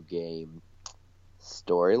video game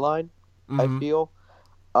storyline, I feel.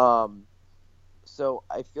 So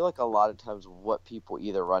I feel like a lot of times what people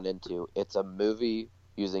either run into, it's a movie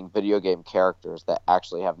using video game characters that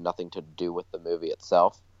actually have nothing to do with the movie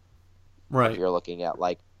itself. Right. If you're looking at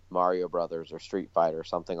like Mario Brothers or Street Fighter or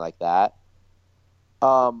something like that.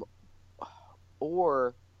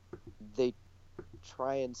 Or they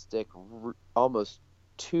try and stick almost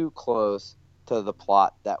too close to the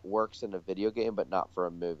plot that works in a video game but not for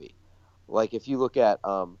a movie. Like if you look at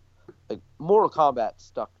like Mortal Kombat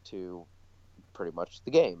stuck to pretty much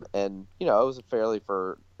the game, and it was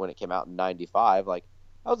when it came out in 95, like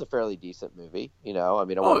that was a fairly decent movie. I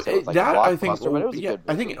mean, I wouldn't say it was like a blockbuster, but it was a good movie.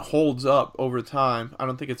 I think it holds up over time. I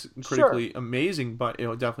don't think it's critically amazing, but it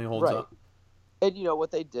definitely holds up. And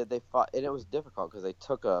what they did, they fought, and it was difficult because they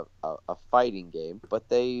took a fighting game, but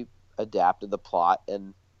they adapted the plot,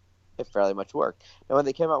 and it fairly much worked. And when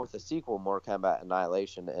they came out with the sequel, Mortal Kombat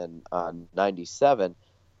Annihilation, in 97,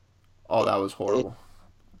 oh, that was horrible.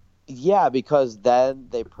 Yeah, because then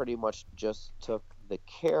they pretty much just took the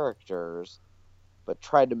characters, but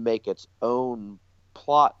tried to make its own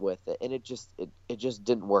plot with it, and it just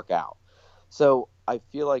didn't work out. So I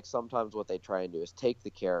feel like sometimes what they try and do is take the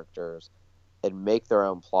characters and make their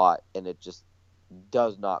own plot, and it just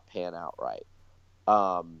does not pan out right.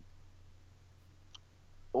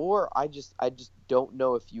 Or I just don't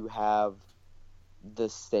know if you have the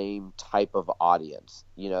same type of audience.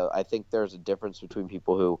 I think there's a difference between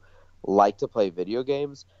people who like to play video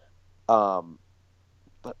games, but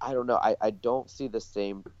I don't know. I don't see the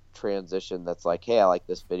same transition that's like, hey, I like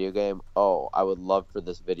this video game. Oh, I would love for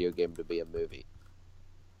this video game to be a movie.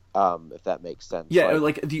 If that makes sense. Yeah,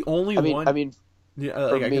 like the only one. I mean, yeah,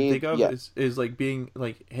 for like I me, can think of yeah. is like being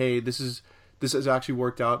like, hey, this has actually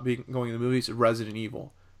worked out. Being going to the movies, Resident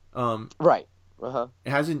Evil. Right. Uh-huh. It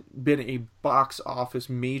hasn't been a box office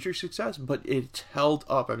major success, but it's held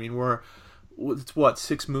up. I mean, it's what,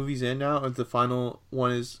 6 movies in now, and the final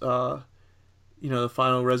one is the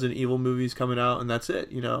final Resident Evil movie's coming out, and that's it.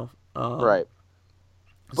 Right.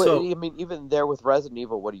 But So I mean, even there with Resident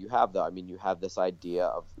Evil, what do you have though? I mean, you have this idea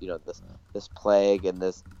of this plague and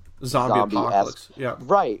this zombie apocalypse. Yeah.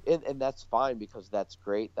 Right, and that's fine because that's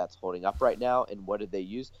great. That's holding up right now. And what did they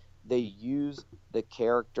use? They use the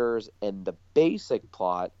characters and the basic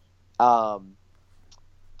plot to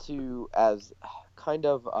as kind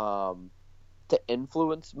of to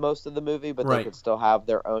influence most of the movie, but Right. they could still have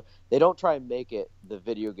their own. They don't try and make it the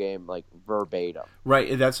video game like verbatim. Right,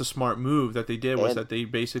 and that's a smart move that they did, was that they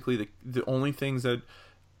basically the only things that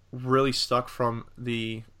really stuck from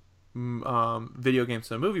the video games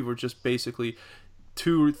to the movie were just basically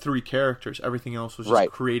 2 or 3 characters. Everything else was just Right.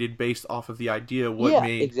 created based off of the idea of what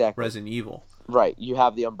made exactly. Resident Evil. Right, you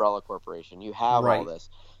have the Umbrella Corporation, you have Right. all this,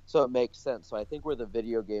 so it makes sense. So I think where the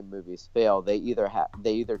video game movies fail, they either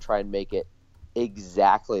try and make it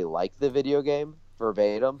exactly like the video game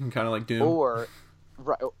verbatim, Kind of like Doom. or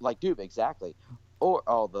right, like Doom exactly, or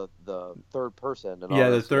the third person and all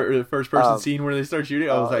Yeah, this. the first person scene where they start shooting,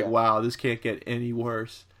 I was like, yeah. wow, this can't get any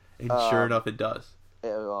worse. And sure enough, it does.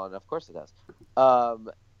 Well, and of course it does.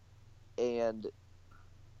 And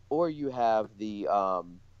or you have the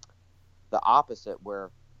opposite where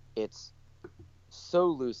it's so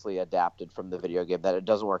loosely adapted from the video game that it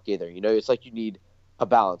doesn't work either. It's like you need a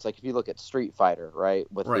balance. Like if you look at Street Fighter,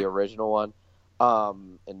 right, with the original one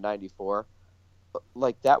in '94,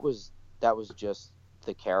 like that was just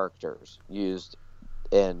the characters used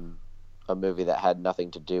in a movie that had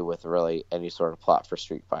nothing to do with really any sort of plot for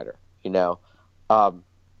Street Fighter.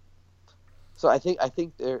 So I think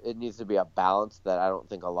it needs to be a balance that I don't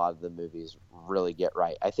think a lot of the movies really get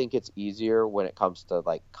right. I think it's easier when it comes to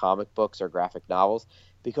like comic books or graphic novels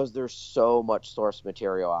because there's so much source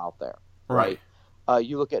material out there. Right.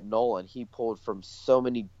 You look at Nolan; he pulled from so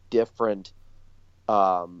many different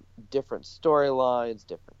storylines,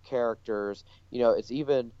 different characters. It's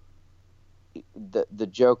even the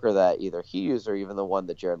Joker that either he used or even the one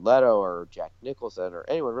that Jared Leto or Jack Nicholson or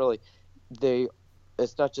anyone really,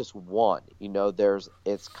 it's not just one.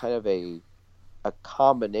 It's kind of a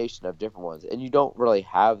combination of different ones, and you don't really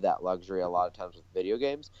have that luxury a lot of times with video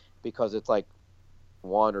games because it's like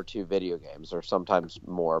 1 or 2 video games or sometimes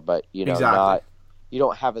more, but Exactly. you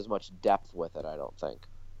don't have as much depth with it, I don't think.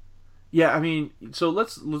 Yeah, I mean, so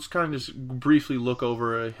let's kind of just briefly look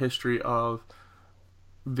over a history of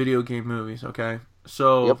video game movies, okay?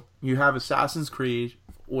 So you have Assassin's Creed,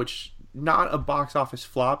 which not a box office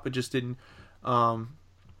flop, but just didn't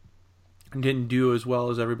do as well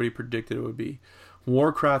as everybody predicted it would be.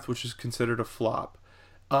 Warcraft, which is considered a flop.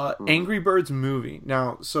 Angry Birds movie.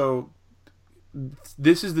 Now, so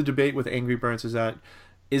this is the debate with Angry Birds, is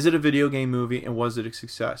it a video game movie and was it a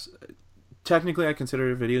success? Technically, I consider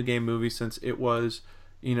it a video game movie since it was,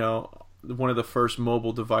 one of the first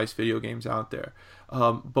mobile device video games out there.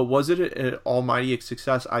 But was it an almighty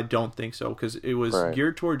success? I don't think so, because it was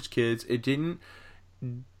geared towards kids. It didn't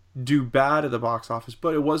do bad at the box office,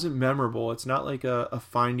 but it wasn't memorable. It's not like a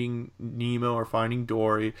Finding Nemo or Finding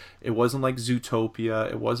Dory. It wasn't like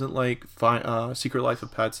Zootopia. It wasn't like Secret Life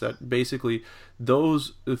of Pets. That basically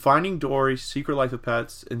those Finding Dory, Secret Life of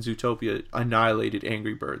Pets, and Zootopia annihilated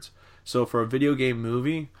Angry Birds. So for a video game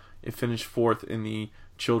movie, it finished 4th in the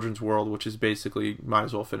children's world, which is basically might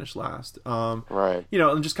as well finish last. And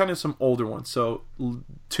just kind of some older ones. So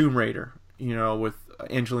Tomb Raider, with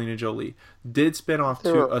Angelina Jolie, did spin off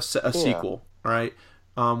to a sequel, right?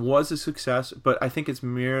 Was a success, but I think it's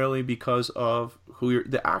merely because of who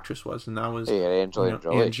the actress was, and that was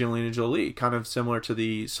Angelina Jolie. Kind of similar to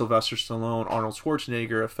the Sylvester Stallone, Arnold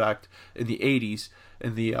Schwarzenegger effect in the 80s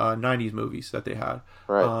and the 90s movies that they had.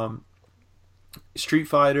 Street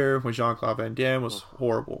Fighter with Jean-Claude Van Damme was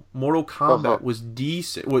horrible. Mortal Kombat was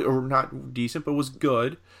decent, or not decent, but was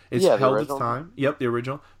good. It's held its time. Yep, the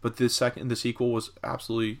original. But the sequel was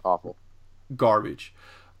absolutely awful, garbage.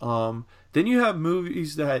 Then you have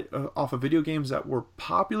movies that off of video games that were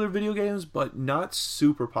popular video games, but not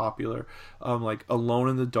super popular, like Alone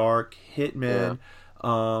in the Dark, Hitman,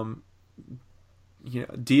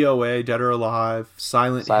 DOA, Dead or Alive,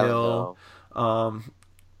 Silent Hill.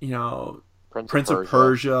 Prince of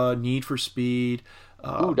Persia, Need for Speed.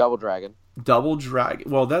 Double Dragon. Double Dragon.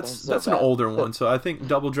 Well, that's an older one. So I think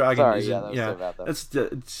Double Dragon Sorry, isn't. that was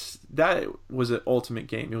so bad, that was an ultimate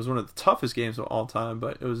game. It was one of the toughest games of all time,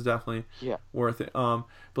 but it was definitely worth it. But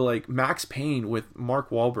like Max Payne with Mark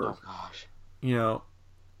Wahlberg. Oh gosh. You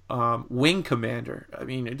know, Wing Commander. I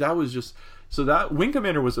mean, that was just that Wing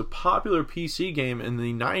Commander was a popular PC game in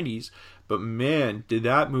the 90s, but man, did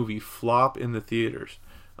that movie flop in the theaters.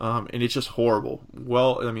 And it's just horrible.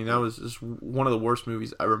 Well, I mean, that was just one of the worst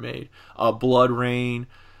movies ever made. Blood Rain,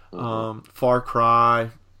 Far Cry.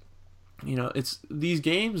 You know, these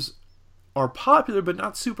games are popular, but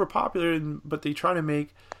not super popular. But they try to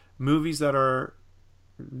make movies that are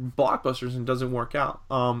blockbusters and doesn't work out.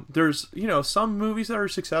 There's some movies that are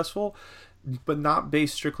successful, but not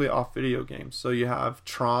based strictly off video games. So you have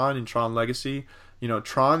Tron and Tron Legacy. You know,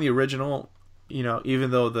 Tron the original. You know,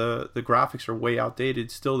 even though the graphics are way outdated,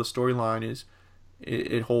 still the storyline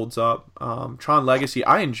it holds up. Tron Legacy,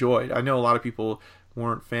 I enjoyed. I know a lot of people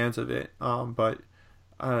weren't fans of it, but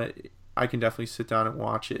I can definitely sit down and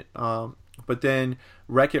watch it. But then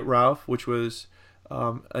Wreck-It Ralph, which was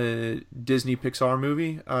a Disney Pixar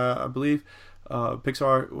movie, I believe.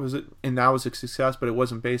 Pixar was it, and that was a success, but it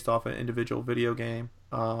wasn't based off an individual video game.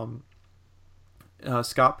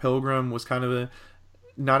 Scott Pilgrim was kind of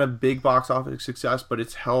not a big box office success, but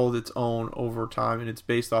it's held its own over time, and it's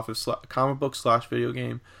based off of comic book / video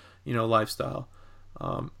game, lifestyle.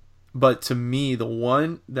 But to me, the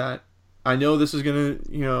one that I know this is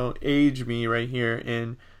gonna, age me right here,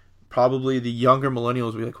 and probably the younger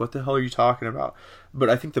millennials will be like, "What the hell are you talking about?" But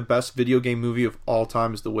I think the best video game movie of all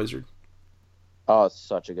time is The Wizard. Oh, it's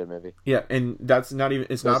such a good movie. Yeah, and that's not even,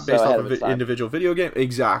 it's not based off of an individual video game.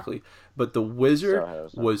 Exactly. But The Wizard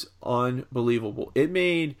was unbelievable. It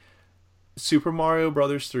made Super Mario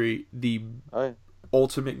Brothers 3 the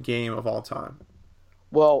ultimate game of all time.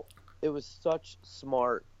 Well, it was such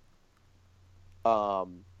smart. It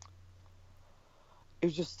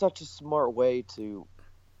was just such a smart way to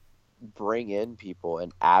bring in people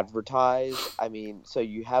and advertise. I mean, so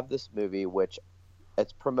you have this movie which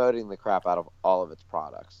it's promoting the crap out of all of its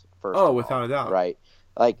products. Without a doubt. Right.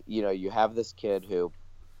 Like, you have this kid who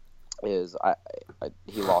is,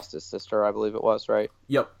 he lost his sister, I believe it was, right?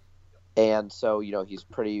 Yep. And so, he's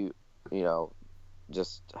pretty, he's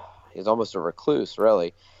almost a recluse,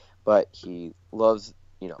 really. But he loves,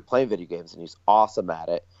 playing video games, and he's awesome at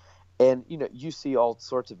it. And, you see all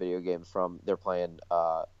sorts of video games they're playing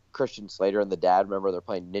Christian Slater and the Dad. Remember, they're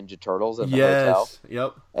playing Ninja Turtles in the hotel.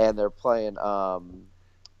 Yep. And they're playing,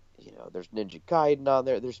 there's Ninja Gaiden on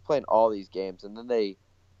there. They're just playing all these games, and then they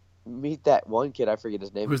meet that one kid. I forget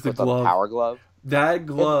his name. Who's the glove? Power Glove. That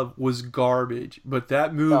glove was garbage, but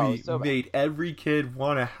that movie made every kid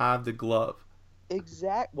want to have the glove.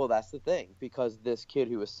 Exact. Well, that's the thing, because this kid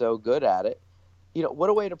who was so good at it, what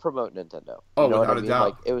a way to promote Nintendo. Without a doubt.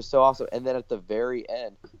 Like, it was so awesome. And then at the very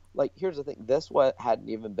end, like, here's the thing. This hadn't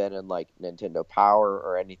even been in, like, Nintendo Power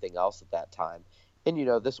or anything else at that time. And,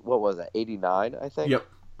 this, what was it, 89, I think? Yep.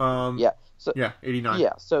 Yeah. So, yeah, 89.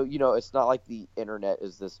 Yeah. So, it's not like the internet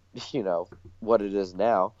is this, what it is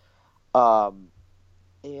now.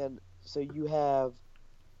 And so you have,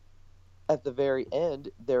 at the very end,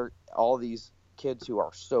 all these kids who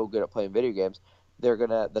are so good at playing video games,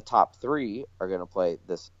 the top 3 are going to play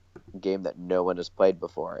this game that no one has played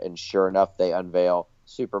before. And sure enough, they unveil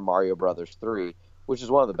Super Mario Brothers 3, which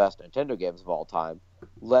is one of the best Nintendo games of all time,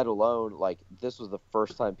 let alone, like, this was the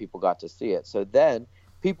first time people got to see it. So then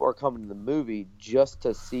people are coming to the movie just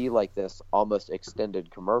to see, like, this almost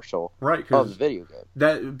extended commercial of the video game.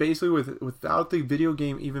 That basically, without the video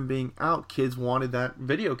game even being out, kids wanted that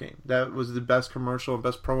video game. That was the best commercial and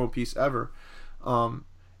best promo piece ever.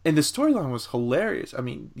 And the storyline was hilarious. I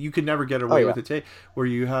mean, you could never get away with it today, where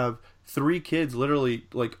you have 3 kids literally,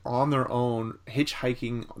 like, on their own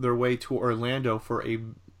hitchhiking their way to Orlando for a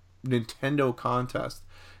Nintendo contest.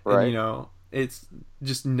 Right. And, it's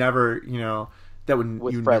just never, that would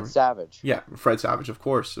with Fred Savage. Yeah, Fred Savage, of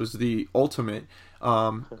course, was the ultimate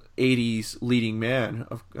 80s leading man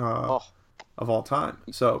of all time.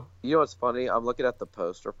 So, what's funny? I'm looking at the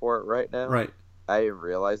poster for it right now. Right. I didn't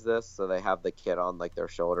realize this. So they have the kid on, like, their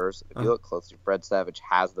shoulders. If you look closely, Fred Savage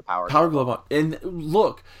has the Power Glove on. And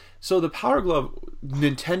look, so the Power Glove,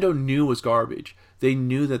 Nintendo knew was garbage. They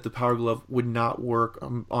knew that the Power Glove would not work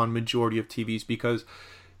on majority of TVs, because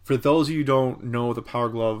for those of you who don't know what the Power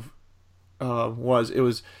Glove it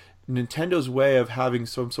was Nintendo's way of having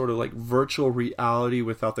some sort of, like, virtual reality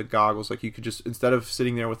without the goggles. Like, you could just, instead of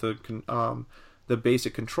sitting there with a the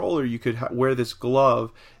basic controller, you could wear this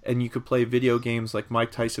glove and you could play video games like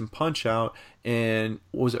Mike Tyson Punch-Out and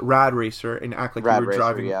what was it, Rad Racer, and act like you were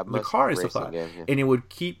driving the car and stuff like that. Yeah. And it would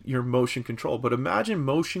keep your motion control. But imagine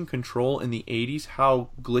motion control in the 80s, how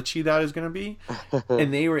glitchy that is going to be.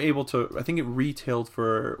 And they were able to, I think it retailed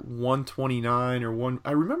for $129 or one.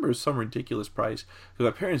 I remember it was some ridiculous price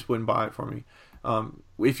because my parents wouldn't buy it for me.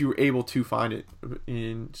 If you were able to find it.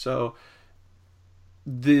 And so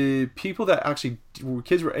the people that actually,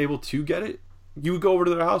 kids were able to get it, you would go over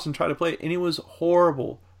to their house and try to play it, and it was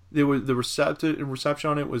horrible. The reception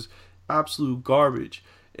on it was absolute garbage.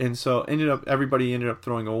 And so everybody ended up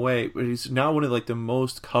throwing away. But it's now one of like the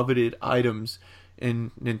most coveted items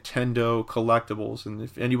in Nintendo collectibles. And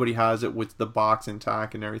if anybody has it with the box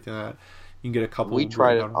intact and everything like that, you can get a couple. We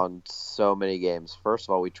tried it on so many games. First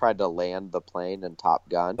of all, we tried to land the plane in Top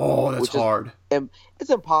Gun. Oh, that's hard. It's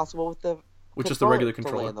impossible with the just the regular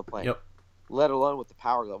controller. To land the plane. Yep. Let alone with the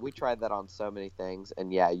power glove. We tried that on so many things,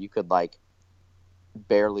 and yeah, you could like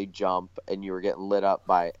barely jump, and you were getting lit up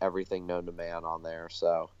by everything known to man on there.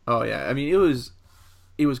 So. Oh yeah, I mean it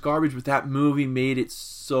was garbage, but that movie made it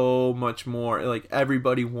so much more. Like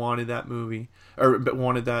everybody wanted that movie, or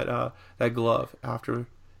wanted that glove after.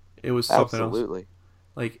 It was something Absolutely. else.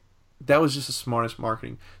 Like, that was just the smartest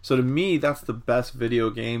marketing. So to me, that's the best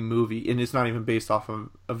video game movie, and it's not even based off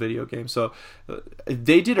of a video game. So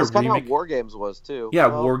they did a remake. That's kind of how War Games was too. Yeah,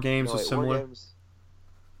 well, War Games was similar. War Games,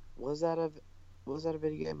 was that a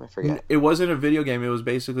video game? I forget. It wasn't a video game. It was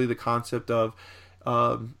basically the concept of,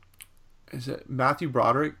 is it Matthew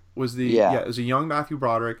Broderick was the it was a young Matthew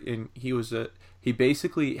Broderick, and he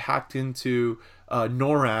basically hacked into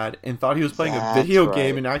NORAD and thought he was playing a video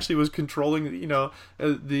game and actually was controlling,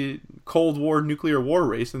 the Cold War nuclear war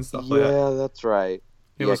race and stuff like that. Yeah, that's right.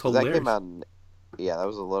 It was hilarious. That came out that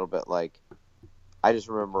was a little bit like, I just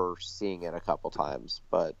remember seeing it a couple times,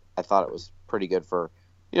 but I thought it was pretty good for,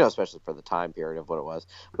 especially for the time period of what it was.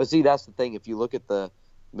 But see, that's the thing. If you look at the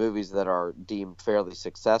movies that are deemed fairly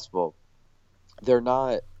successful, they're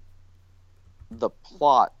not the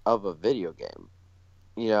plot of a video game.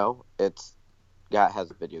 It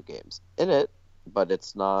has video games in it, but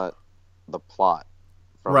it's not the plot.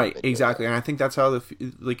 Right, exactly. And I think that's how in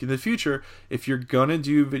the future, if you're gonna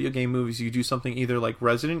do video game movies, you do something either like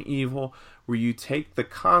Resident Evil, where you take the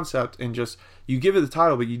concept and just you give it the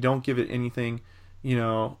title, but you don't give it anything,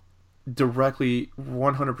 directly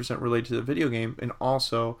 100% related to the video game, and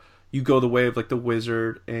also you go the way of like The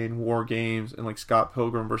Wizard and War Games and like Scott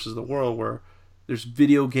Pilgrim versus the World, where there's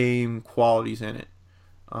video game qualities in it.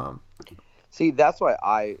 See, that's why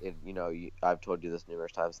I've told you this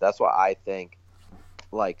numerous times. That's why I think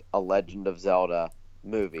like a Legend of Zelda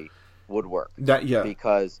movie would work.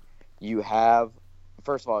 Because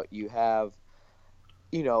first of all, you have,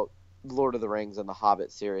 Lord of the Rings and the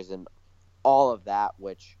Hobbit series and all of that,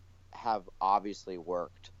 which have obviously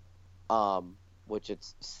worked, which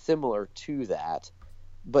it's similar to that.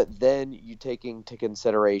 But then you take into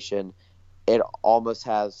consideration, it almost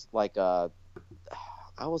has like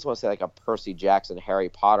I almost want to say like a Percy Jackson, Harry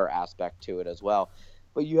Potter aspect to it as well.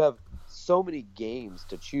 But you have so many games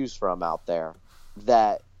to choose from out there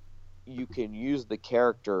that you can use the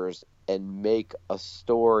characters and make a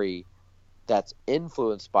story that's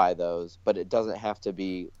influenced by those, but it doesn't have to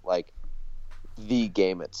be like the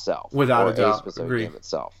game itself. Without a doubt. Specific Agree. game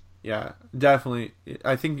itself. Yeah, definitely.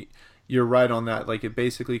 I think you're right on that. Like, it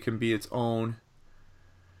basically can be its own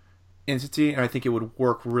entity, and I think it would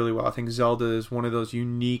work really well. I think Zelda is one of those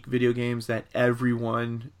unique video games that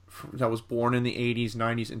everyone that was born in the 80s,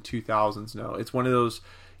 90s, and 2000s know. It's one of those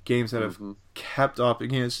games that have kept up.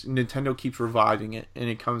 Again, Nintendo keeps reviving it, and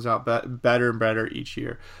it comes out better and better each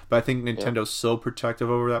year. But I think Nintendo's so protective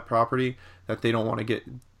over that property that they don't want to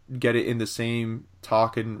get it in the same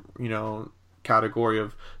talking, category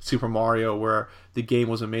of Super Mario, where the game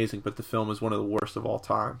was amazing, but the film is one of the worst of all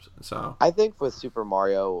times. So I think with Super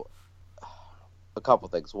Mario, a couple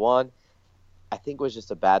things. One, I think it was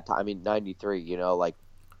just a bad time. I mean, 93, like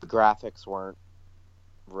the graphics weren't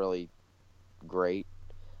really great.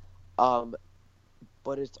 But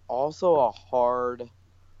it's also a hard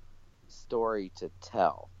story to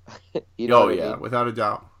tell. Without a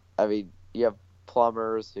doubt. I mean, you have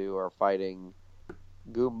plumbers who are fighting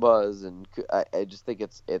Goombas, and I just think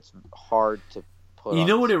it's hard to put. You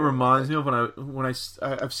know what it reminds me of when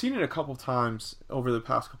I've seen it a couple times over the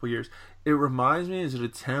past couple years. It reminds me as an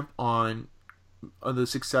attempt on the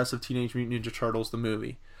success of Teenage Mutant Ninja Turtles the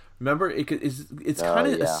movie. Remember, it's kind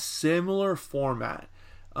of a similar format.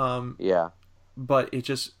 But it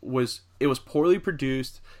was poorly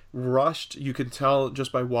produced, rushed. You could tell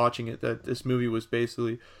just by watching it that this movie was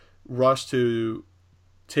basically rushed to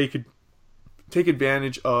take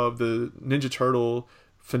advantage of the Ninja Turtle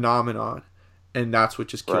phenomenon, and that's what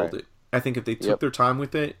just killed it. I think if they took their time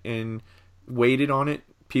with it and waited on it,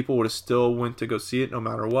 people would have still went to go see it no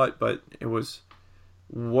matter what. But it was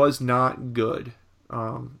not good.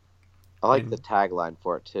 I like the tagline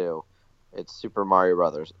for it too. It's Super Mario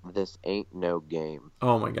Brothers. This ain't no game.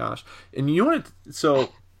 Oh my gosh! And you want so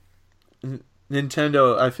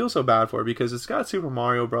Nintendo? I feel so bad for it because it's got Super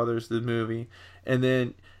Mario Brothers the movie, and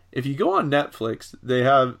then if you go on Netflix, they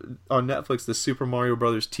have on Netflix the Super Mario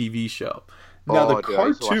Brothers TV show. Now the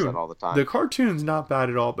cartoon, the cartoon's not bad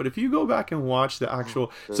at all. But if you go back and watch the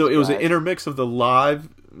actual, so it was an intermix of the live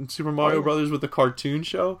Super Mario Brothers with the cartoon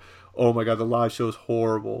show. Oh my god, the live show is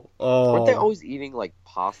horrible. Oh, weren't they always eating like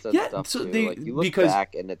pasta and stuff so too? Like, you look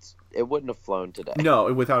back and it wouldn't have flown today.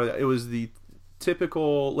 No, without it, it was the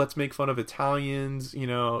typical let's make fun of Italians,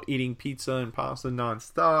 eating pizza and pasta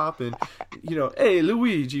nonstop, and hey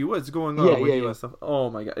Luigi, what's going on with you and stuff. Oh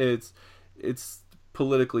my god, it's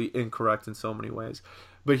politically incorrect in so many ways.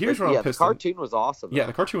 But here's where I'm pissed. The cartoon was awesome. Yeah,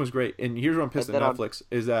 the cartoon was great, and here's where I'm pissed at Netflix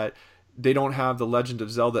is that they don't have the Legend of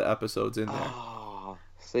Zelda episodes in there.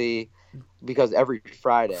 See, because every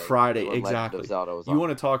Friday, exactly. You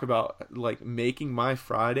want to talk about like making my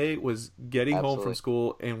Friday was getting home from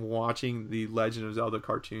school and watching the Legend of Zelda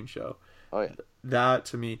cartoon show. Oh yeah, that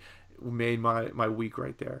to me made my week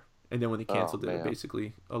right there. And then when they canceled it,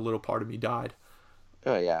 basically a little part of me died.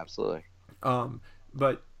 Oh yeah, absolutely.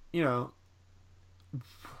 But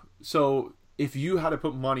so if you had to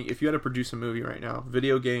put money, if you had to produce a movie right now,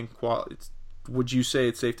 video game quality, would you say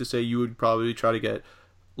it's safe to say you would probably try to get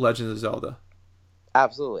Legends of Zelda?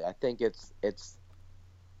 Absolutely. I think it's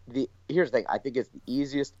here's the thing. I think it's the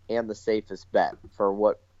easiest and the safest bet for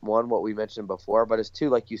what we mentioned before, but it's two,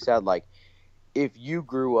 like you said, like if you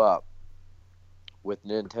grew up with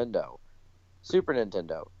Nintendo, Super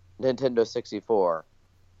Nintendo, Nintendo 64,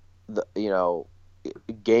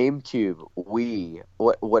 GameCube, Wii,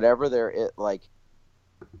 whatever there is, like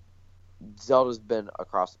Zelda's been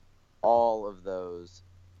across all of those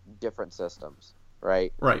different systems.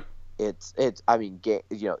 Right. It's. I mean,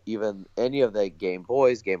 even any of the Game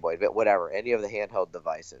Boys, whatever, any of the handheld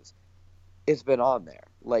devices, it's been on there.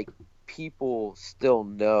 Like people still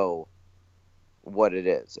know what it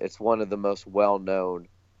is. It's one of the most well-known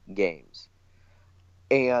games,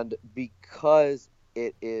 and because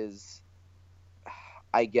it is,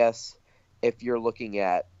 I guess, if you're looking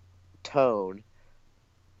at tone,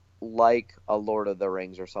 like a Lord of the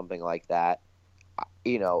Rings or something like that,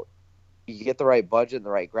 you get the right budget and the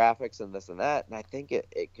right graphics and this and that, and I think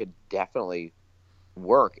it could definitely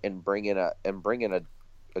work and bring in a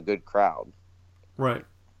good crowd. Right.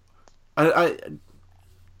 I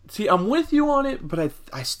see. I'm with you on it, but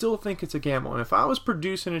I still think it's a gamble. And if I was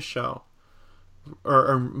producing a show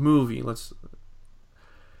or movie,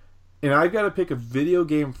 and I've got to pick a video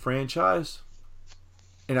game franchise,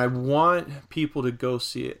 and I want people to go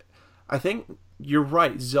see it, I think you're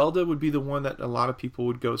right. Zelda would be the one that a lot of people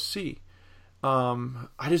would go see.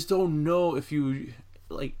 I just don't know if you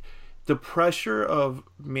like the pressure of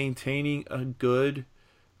maintaining a good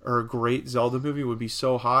or a great Zelda movie would be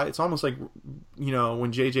so high. It's almost like,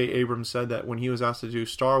 when J.J. Abrams said that when he was asked to do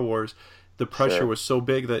Star Wars, the pressure was so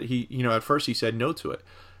big that he, at first he said no to it.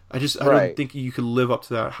 I don't think you could live up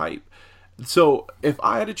to that hype. So if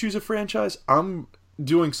I had to choose a franchise, I'm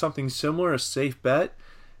doing something similar, a safe bet.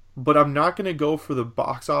 But I'm not going to go for the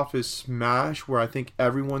box office smash where I think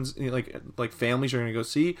everyone's like families are going to go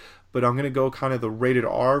see. But I'm going to go kind of the rated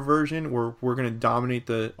R version where we're going to dominate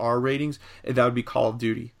the R ratings, and that would be Call of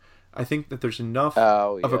Duty. I think that there's enough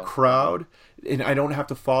of a crowd, and I don't have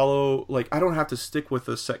to follow, I don't have to stick with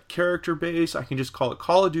a set character base. I can just call it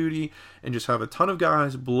Call of Duty and just have a ton of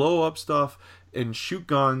guys blow up stuff and shoot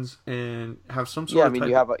guns and have some sort of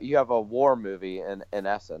you have a war movie in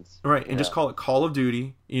essence, right? And just call it Call of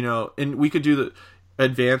Duty, and we could do the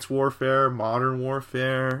Advanced Warfare, Modern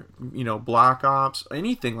Warfare, Black Ops,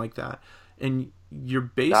 anything like that. And you're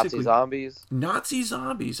basically Nazi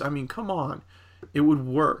zombies. I mean, come on, it would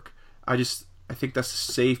work. I think that's a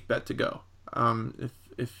safe bet to go.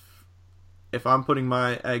 If I'm putting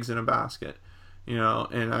my eggs in a basket,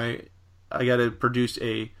 and I got to produce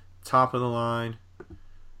a top of the line,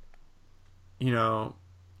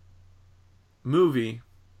 movie,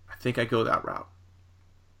 I think I go that route.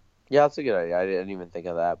 Yeah, that's a good idea. I didn't even think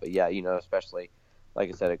of that, but yeah, especially like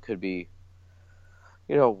I said, it could be,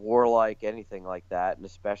 warlike, anything like that, and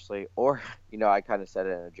especially, or I kind of said it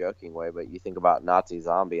in a joking way, but you think about Nazi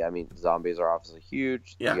zombie. I mean, zombies are obviously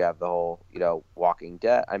huge. Yeah. You have the whole, Walking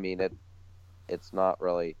Dead. I mean, it's not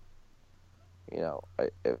really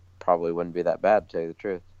it probably wouldn't be that bad, to tell you the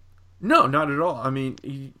truth. No, not at all. I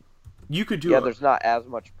mean, you could do. Yeah, there's not as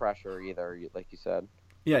much pressure either, like you said.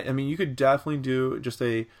 Yeah, I mean, you could definitely do just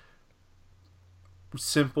a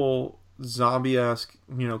simple zombie-esque,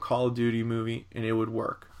 Call of Duty movie, and it would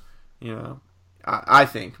work. I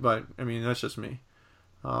think, but I mean, that's just me.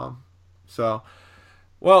 So,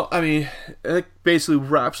 well, I mean, it basically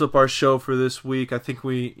wraps up our show for this week. I think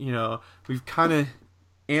we've kind of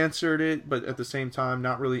answered it, but at the same time,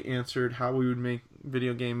 not really answered how we would make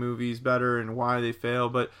video game movies better and why they fail.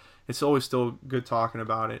 But it's always still good talking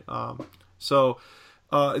about it. So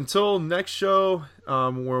until next show,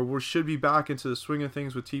 where we should be back into the swing of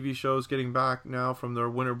things with TV shows, getting back now from their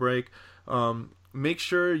winter break. Make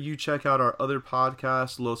sure you check out our other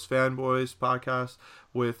podcast, Los Fanboys podcast,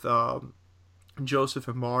 with Joseph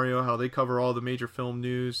and Mario, how they cover all the major film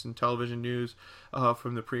news and television news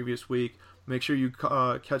from the previous week. Make sure you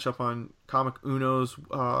catch up on Comic Uno's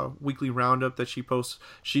weekly roundup that she posts.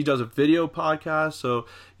 She does a video podcast, so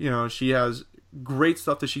she has great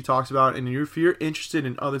stuff that she talks about. And if you're interested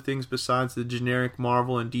in other things besides the generic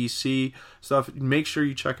Marvel and DC stuff, make sure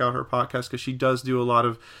you check out her podcast, because she does do a lot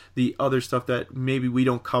of the other stuff that maybe we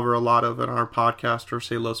don't cover a lot of in our podcast, or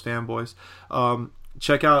say Los Fanboys.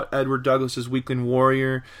 Check out Edward Douglas's Weekend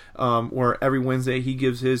Warrior, where every Wednesday he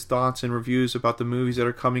gives his thoughts and reviews about the movies that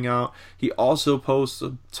are coming out. He also posts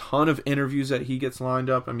a ton of interviews that he gets lined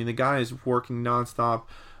up. I mean, the guy is working nonstop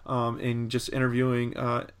and just interviewing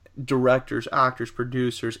directors, actors,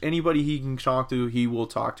 producers, anybody he can talk to, he will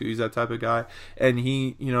talk to. He's that type of guy, and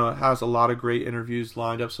he has a lot of great interviews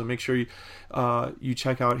lined up. So make sure you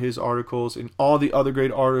check out his articles and all the other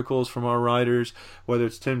great articles from our writers, whether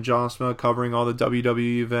it's Tim Josma covering all the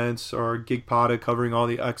WWE events, or Gig Pada covering all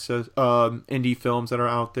the indie films that are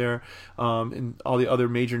out there, and all the other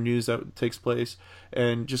major news that takes place.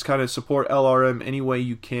 And just kind of support LRM any way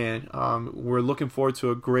you can. We're looking forward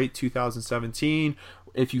to a great 2017.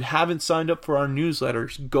 If you haven't signed up for our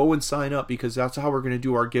newsletters, go and sign up, because that's how we're going to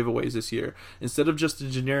do our giveaways this year. Instead of just the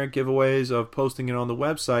generic giveaways of posting it on the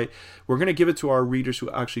website, we're going to give it to our readers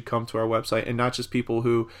who actually come to our website, and not just people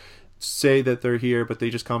who say that they're here, but they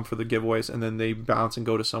just come for the giveaways and then they bounce and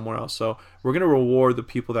go to somewhere else. So we're going to reward the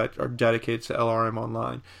people that are dedicated to LRM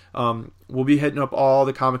Online. We'll be hitting up all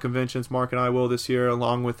the comic conventions, Mark and I will, this year,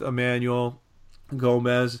 along with Emmanuel,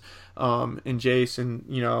 Gomez, and Jason,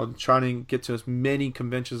 trying to get to as many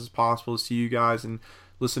conventions as possible to see you guys and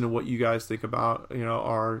listen to what you guys think about,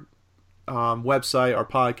 our website, our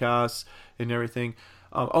podcasts, and everything.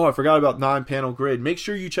 I forgot about 9-Panel Grid. Make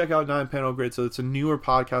sure you check out 9-Panel Grid. So it's a newer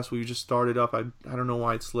podcast we just started up. I don't know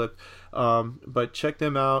why it slipped. But check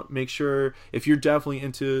them out. Make sure, if you're definitely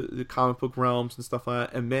into the comic book realms and stuff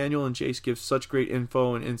like that, Emmanuel and Jace give such great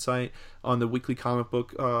info and insight on the weekly comic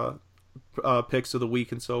book picks of the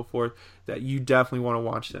week and so forth, that you definitely want to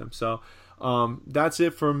watch them. So that's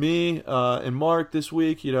it for me and Mark this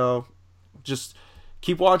week. Just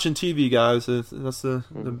keep watching TV, guys. That's the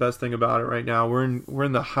best thing about it right now. We're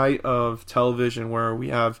in the height of television, where we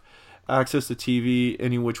have access to TV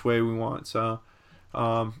any which way we want. So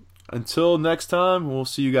until next time, we'll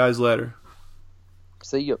see you guys later.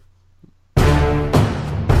 See you.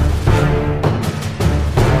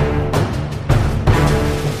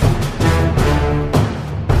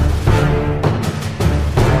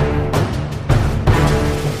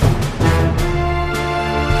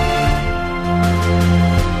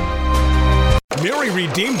 Mary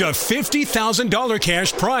redeemed a $50,000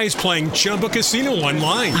 cash prize playing Chumba Casino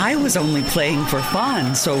online. I was only playing for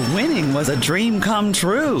fun, so winning was a dream come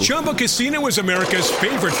true. Chumba Casino is America's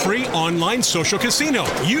favorite free online social casino.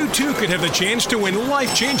 You too could have the chance to win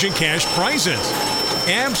life-changing cash prizes.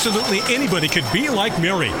 Absolutely anybody could be like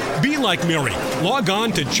Mary. Be like Mary. Log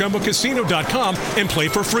on to ChumbaCasino.com and play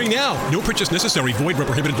for free now. No purchase necessary. Void where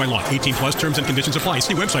prohibited by law. 18+ terms and conditions apply.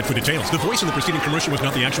 See website for details. The voice in the preceding commercial was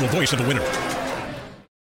not the actual voice of the winner.